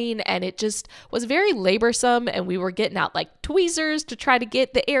drying, and it just was very laborsome, and we were getting out like tweezers to try to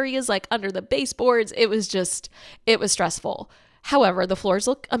get the areas like under the baseboards. It was stressful. However, the floors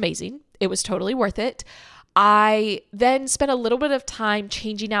look amazing. It was totally worth it. I then spent a little bit of time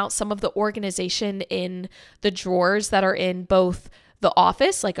changing out some of the organization in the drawers that are in both the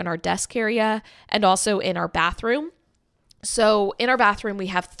office, like in our desk area, and also in our bathroom. So in our bathroom, we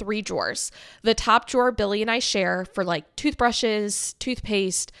have 3 drawers. The top drawer Billy and I share for like toothbrushes,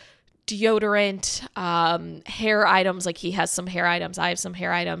 toothpaste, deodorant, hair items. Like he has some hair items, I have some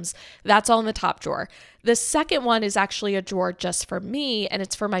hair items. That's all in the top drawer. The second one is actually a drawer just for me, and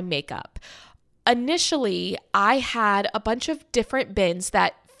it's for my makeup. Initially, I had a bunch of different bins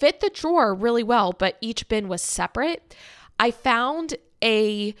that fit the drawer really well, but each bin was separate. I found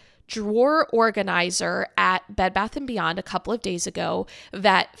a drawer organizer at Bed Bath & Beyond a couple of days ago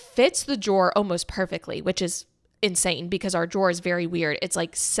that fits the drawer almost perfectly, which is insane because our drawer is very weird. It's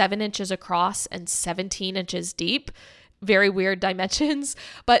like 7 inches across and 17 inches deep. Very weird dimensions.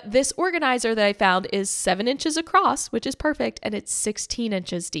 But this organizer that I found is 7 inches across, which is perfect, and it's 16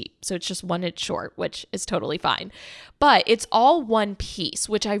 inches deep. So it's just 1 inch short, which is totally fine. But it's all one piece,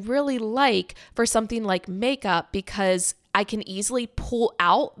 which I really like for something like makeup because I can easily pull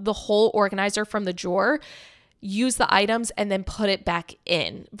out the whole organizer from the drawer, use the items, and then put it back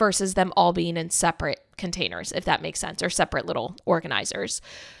in versus them all being in separate containers, if that makes sense, or separate little organizers.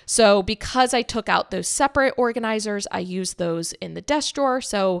 So because I took out those separate organizers, I used those in the desk drawer.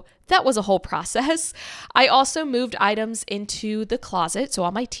 So that was a whole process. I also moved items into the closet. So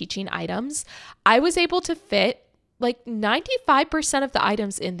all my teaching items, I was able to fit like 95% of the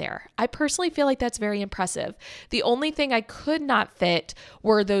items in there. I personally feel like that's very impressive. The only thing I could not fit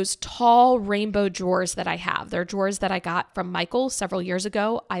were those tall rainbow drawers that I have. They're drawers that I got from Michael several years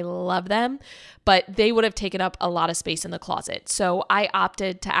ago. I love them, but they would have taken up a lot of space in the closet. So I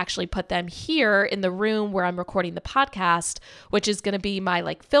opted to actually put them here in the room where I'm recording the podcast, which is going to be my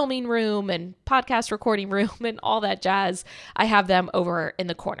like filming room and podcast recording room and all that jazz. I have them over in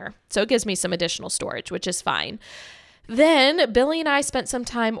the corner. So it gives me some additional storage, which is fine. Then Billy and I spent some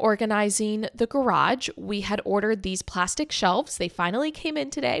time organizing the garage. We had ordered these plastic shelves. They finally came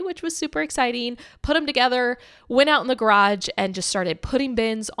in today, which was super exciting. Put them together, went out in the garage, and just started putting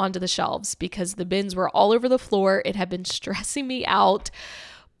bins onto the shelves because the bins were all over the floor. It had been stressing me out.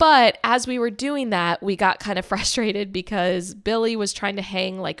 But as we were doing that, we got kind of frustrated because Billy was trying to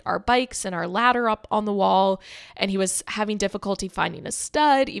hang like our bikes and our ladder up on the wall, and he was having difficulty finding a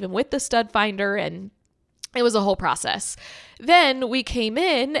stud, even with the stud finder, and it was a whole process. Then we came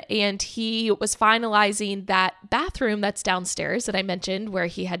in and he was finalizing that bathroom that's downstairs that I mentioned where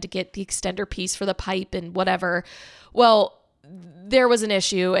he had to get the extender piece for the pipe and whatever. Well, there was an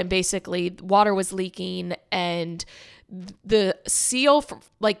issue and basically water was leaking and the seal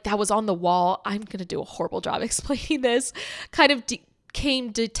like that was on the wall. I'm going to do a horrible job explaining this. Kind of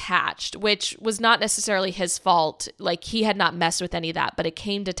came detached, which was not necessarily his fault. Like he had not messed with any of that, but it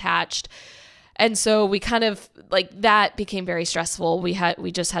came detached. And so we kind of like that became very stressful.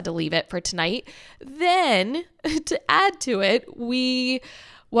 We just had to leave it for tonight. Then to add to it,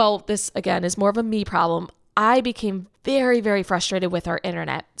 this again is more of a me problem. I became very, very frustrated with our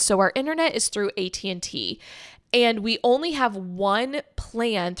internet. So our internet is through AT&T and we only have one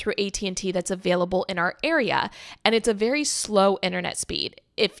plan through AT&T that's available in our area. And it's a very slow internet speed.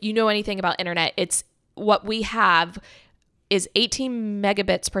 If you know anything about internet, it's what we have is 18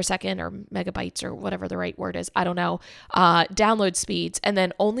 megabits per second or megabytes or whatever the right word is. I don't know. Download speeds and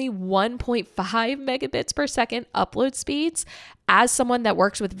then only 1.5 megabits per second upload speeds. As someone that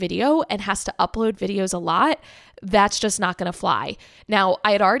works with video and has to upload videos a lot, that's just not going to fly. Now,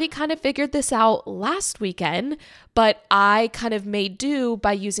 I had already kind of figured this out last weekend, but I kind of made do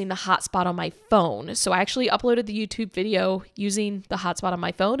by using the hotspot on my phone. So I actually uploaded the YouTube video using the hotspot on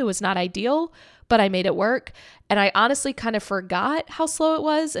my phone. It was not ideal, but I made it work. And I honestly kind of forgot how slow it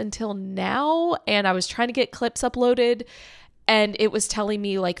was until now. And I was trying to get clips uploaded and it was telling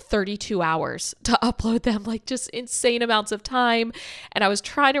me like 32 hours to upload them, like just insane amounts of time. And I was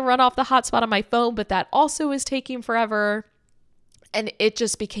trying to run off the hotspot on my phone, but that also was taking forever. And it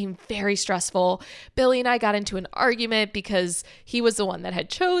just became very stressful. Billy and I got into an argument because he was the one that had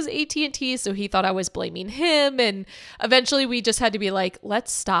chose AT&T, so he thought I was blaming him. And eventually we just had to be like,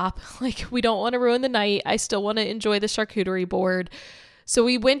 let's stop. Like, we don't want to ruin the night. I still want to enjoy the charcuterie board. So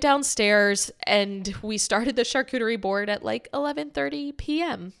we went downstairs and we started the charcuterie board at like 11:30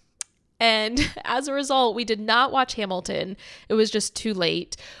 p.m. And as a result, we did not watch Hamilton. It was just too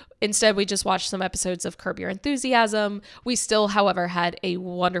late. Instead, we just watched some episodes of Curb Your Enthusiasm. We still, however, had a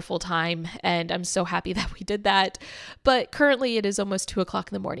wonderful time, and I'm so happy that we did that. But currently, it is almost 2 o'clock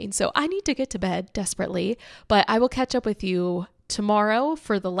in the morning, so I need to get to bed desperately. But I will catch up with you tomorrow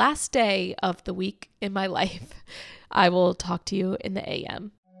for the last day of the week in my life. I will talk to you in the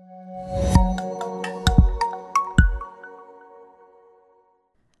AM.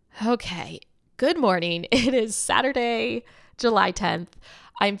 Okay, good morning. It is Saturday, July 10th.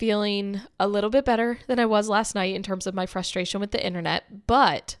 I'm feeling a little bit better than I was last night in terms of my frustration with the internet.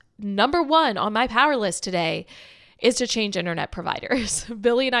 But number one on my power list today is to change internet providers.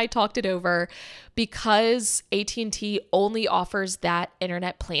 Billy and I talked it over. Because AT&T only offers that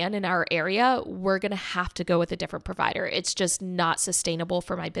internet plan in our area, we're going to have to go with a different provider. It's just not sustainable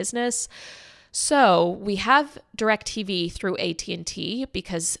for my business. So we have DirecTV through AT&T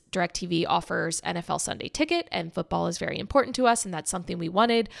because DirecTV offers NFL Sunday Ticket and football is very important to us and that's something we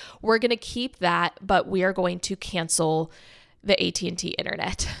wanted. We're going to keep that, but we are going to cancel the AT&T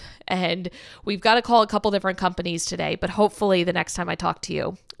internet. And we've got to call a couple different companies today, but hopefully the next time I talk to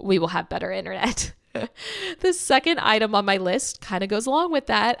you, we will have better internet. The second item on my list kind of goes along with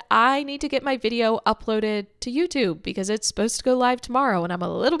that. I need to get my video uploaded to YouTube because it's supposed to go live tomorrow and I'm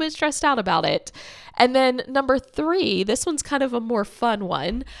a little bit stressed out about it. And then number 3, this one's kind of a more fun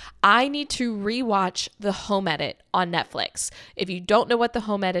one. I need to rewatch The Home Edit on Netflix. If you don't know what The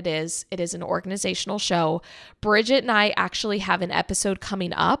Home Edit is, it is an organizational show. Bridget and I actually have an episode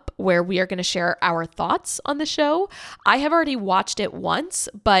coming up where we are going to share our thoughts on the show. I have already watched it once,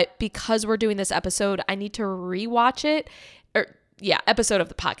 but because we're doing this episode, I need to rewatch it. Episode of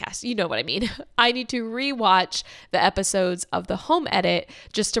the podcast. You know what I mean. I need to rewatch the episodes of The Home Edit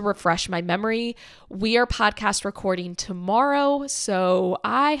just to refresh my memory. We are podcast recording tomorrow, so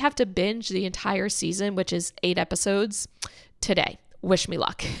I have to binge the entire season, which is 8 episodes today. Wish me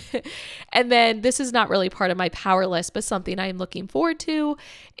luck. And then this is not really part of my power list, but something I am looking forward to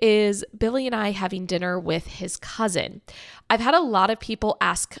is Billy and I having dinner with his cousin. I've had a lot of people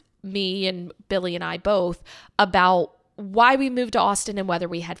ask me and Billy and I both about why we moved to Austin and whether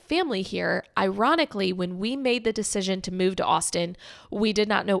we had family here. Ironically, when we made the decision to move to Austin, we did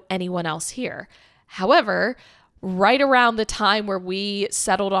not know anyone else here. However, right around the time where we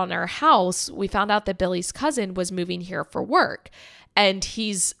settled on our house, we found out that Billy's cousin was moving here for work. And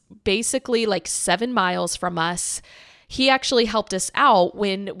he's basically like 7 miles from us. He actually helped us out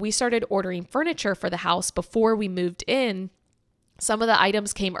when we started ordering furniture for the house before we moved in. Some of the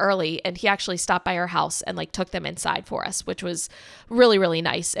items came early and he actually stopped by our house and like took them inside for us, which was really, really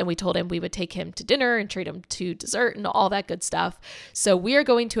nice. And we told him we would take him to dinner and treat him to dessert and all that good stuff. So we are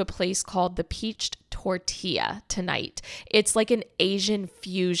going to a place called the Peached Tortilla tonight. It's like an Asian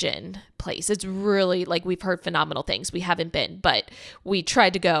fusion place. It's really like, we've heard phenomenal things. We haven't been, but we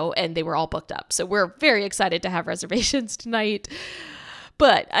tried to go and they were all booked up. So we're very excited to have reservations tonight.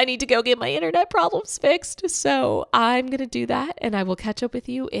 But I need to go get my internet problems fixed. So I'm going to do that and I will catch up with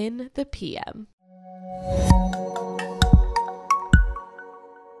you in the PM.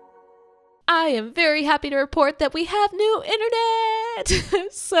 I am very happy to report that we have new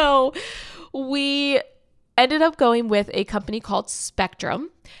internet. So we ended up going with a company called Spectrum.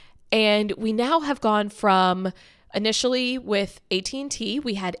 And we now have gone from initially with AT&T,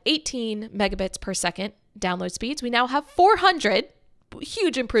 we had 18 megabits per second download speeds. We now have 400.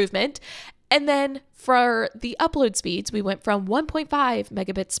 Huge improvement. And then for the upload speeds, we went from 1.5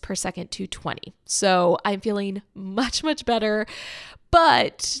 megabits per second to 20. So I'm feeling much, much better,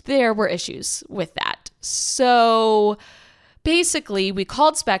 but there were issues with that. So basically we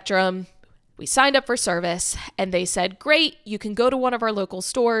called Spectrum, we signed up for service and they said, great, you can go to one of our local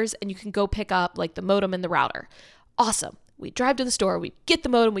stores and you can go pick up like the modem and the router. Awesome. We drive to the store, we get the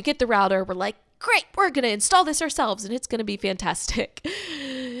modem, we get the router. We're like, great, we're going to install this ourselves and it's going to be fantastic.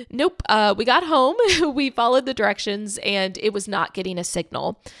 Nope. We got home, we followed the directions and it was not getting a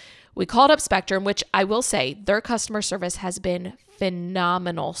signal. We called up Spectrum, which I will say their customer service has been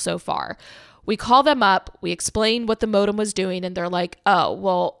phenomenal so far. We call them up, we explain what the modem was doing and they're like, oh,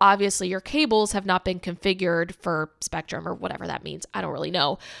 well, obviously your cables have not been configured for Spectrum or whatever that means. I don't really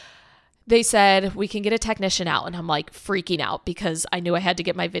know. They said, we can get a technician out. And I'm like freaking out because I knew I had to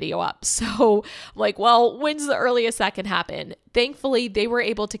get my video up. So I'm like, well, when's the earliest that can happen? Thankfully, they were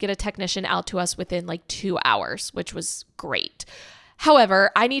able to get a technician out to us within like 2 hours, which was great. However,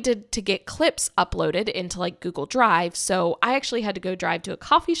 I needed to get clips uploaded into like Google Drive. So I actually had to go drive to a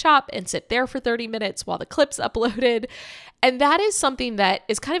coffee shop and sit there for 30 minutes while the clips uploaded. And that is something that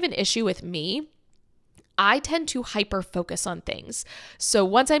is kind of an issue with me. I tend to hyper focus on things. So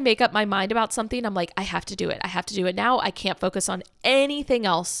once I make up my mind about something, I'm like, I have to do it. I have to do it now. I can't focus on anything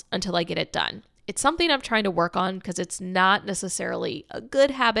else until I get it done. It's something I'm trying to work on because it's not necessarily a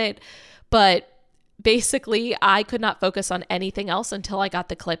good habit, but basically I could not focus on anything else until I got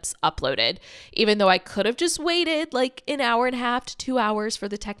the clips uploaded, even though I could have just waited like an hour and a half to 2 hours for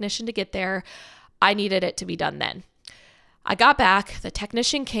the technician to get there. I needed it to be done then. I got back, the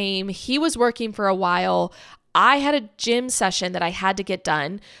technician came, he was working for a while. I had a gym session that I had to get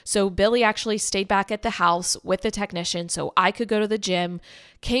done. So Billy actually stayed back at the house with the technician so I could go to the gym,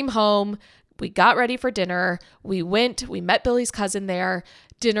 came home, we got ready for dinner. We met Billy's cousin there.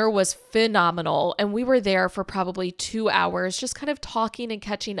 Dinner was phenomenal. And we were there for probably 2 hours, just kind of talking and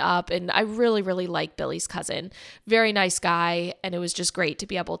catching up. And I really, really like Billy's cousin. Very nice guy. And it was just great to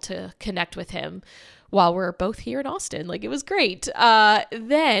be able to connect with him while we're both here in Austin. Like, it was great.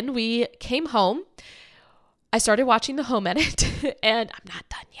 Then we came home. I started watching the home edit and I'm not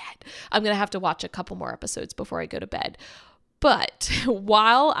done yet. I'm going to have to watch a couple more episodes before I go to bed. But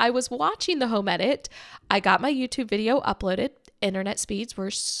while I was watching the home edit, I got my YouTube video uploaded. Internet speeds were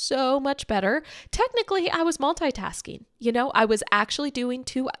so much better. Technically, I was multitasking. I was actually doing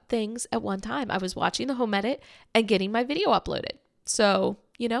 2 things at one time. I was watching the home edit and getting my video uploaded. So,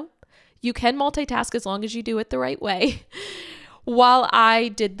 you can multitask as long as you do it the right way. While I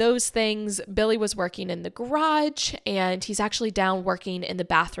did those things, Billy was working in the garage and he's actually down working in the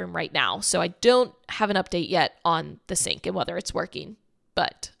bathroom right now. So I don't have an update yet on the sink and whether it's working,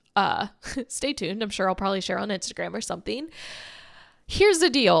 but stay tuned. I'm sure I'll probably share on Instagram or something. Here's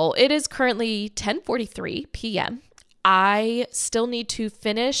the deal. It is currently 10:43 p.m. I still need to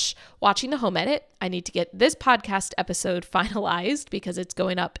finish watching the home edit. I need to get this podcast episode finalized because it's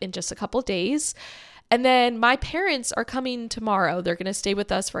going up in just a couple days. And then my parents are coming tomorrow. They're going to stay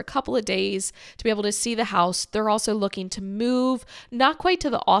with us for a couple of days to be able to see the house. They're also looking to move, not quite to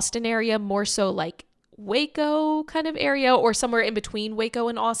the Austin area, more so like Waco kind of area or somewhere in between Waco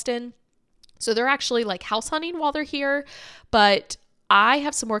and Austin. So they're actually like house hunting while they're here, but I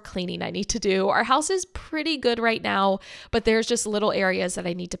have some more cleaning I need to do. Our house is pretty good right now, but there's just little areas that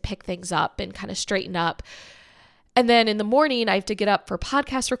I need to pick things up and kind of straighten up. And then in the morning, I have to get up for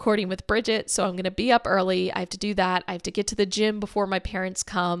podcast recording with Bridget. So I'm going to be up early. I have to do that. I have to get to the gym before my parents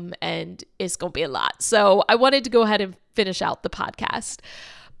come, and it's going to be a lot. So I wanted to go ahead and finish out the podcast.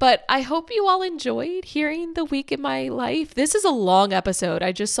 But I hope you all enjoyed hearing the week in my life. This is a long episode.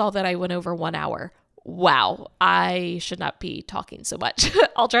 I just saw that I went over 1 hour. Wow, I should not be talking so much.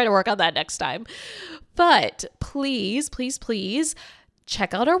 I'll try to work on that next time. But please, please, please,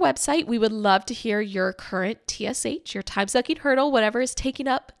 check out our website. We would love to hear your current TSH, your time-sucking hurdle, whatever is taking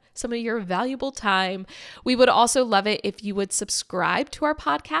up some of your valuable time. We would also love it if you would subscribe to our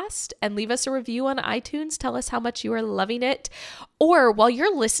podcast and leave us a review on iTunes. Tell us how much you are loving it. Or while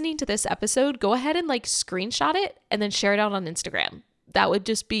you're listening to this episode, go ahead and screenshot it and then share it out on Instagram. That would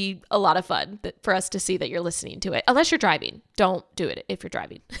just be a lot of fun for us to see that you're listening to it. Unless you're driving. Don't do it if you're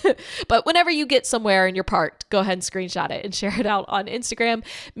driving. But whenever you get somewhere and you're parked, go ahead and screenshot it and share it out on Instagram.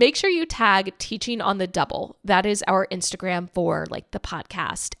 Make sure you tag Teaching on the Double. That is our Instagram for the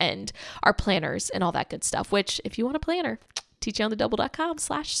podcast and our planners and all that good stuff, which if you want a planner,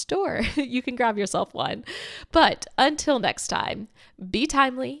 teachingonthedouble.com/store. You can grab yourself one. But until next time, be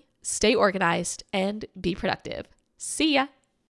timely, stay organized, and be productive. See ya.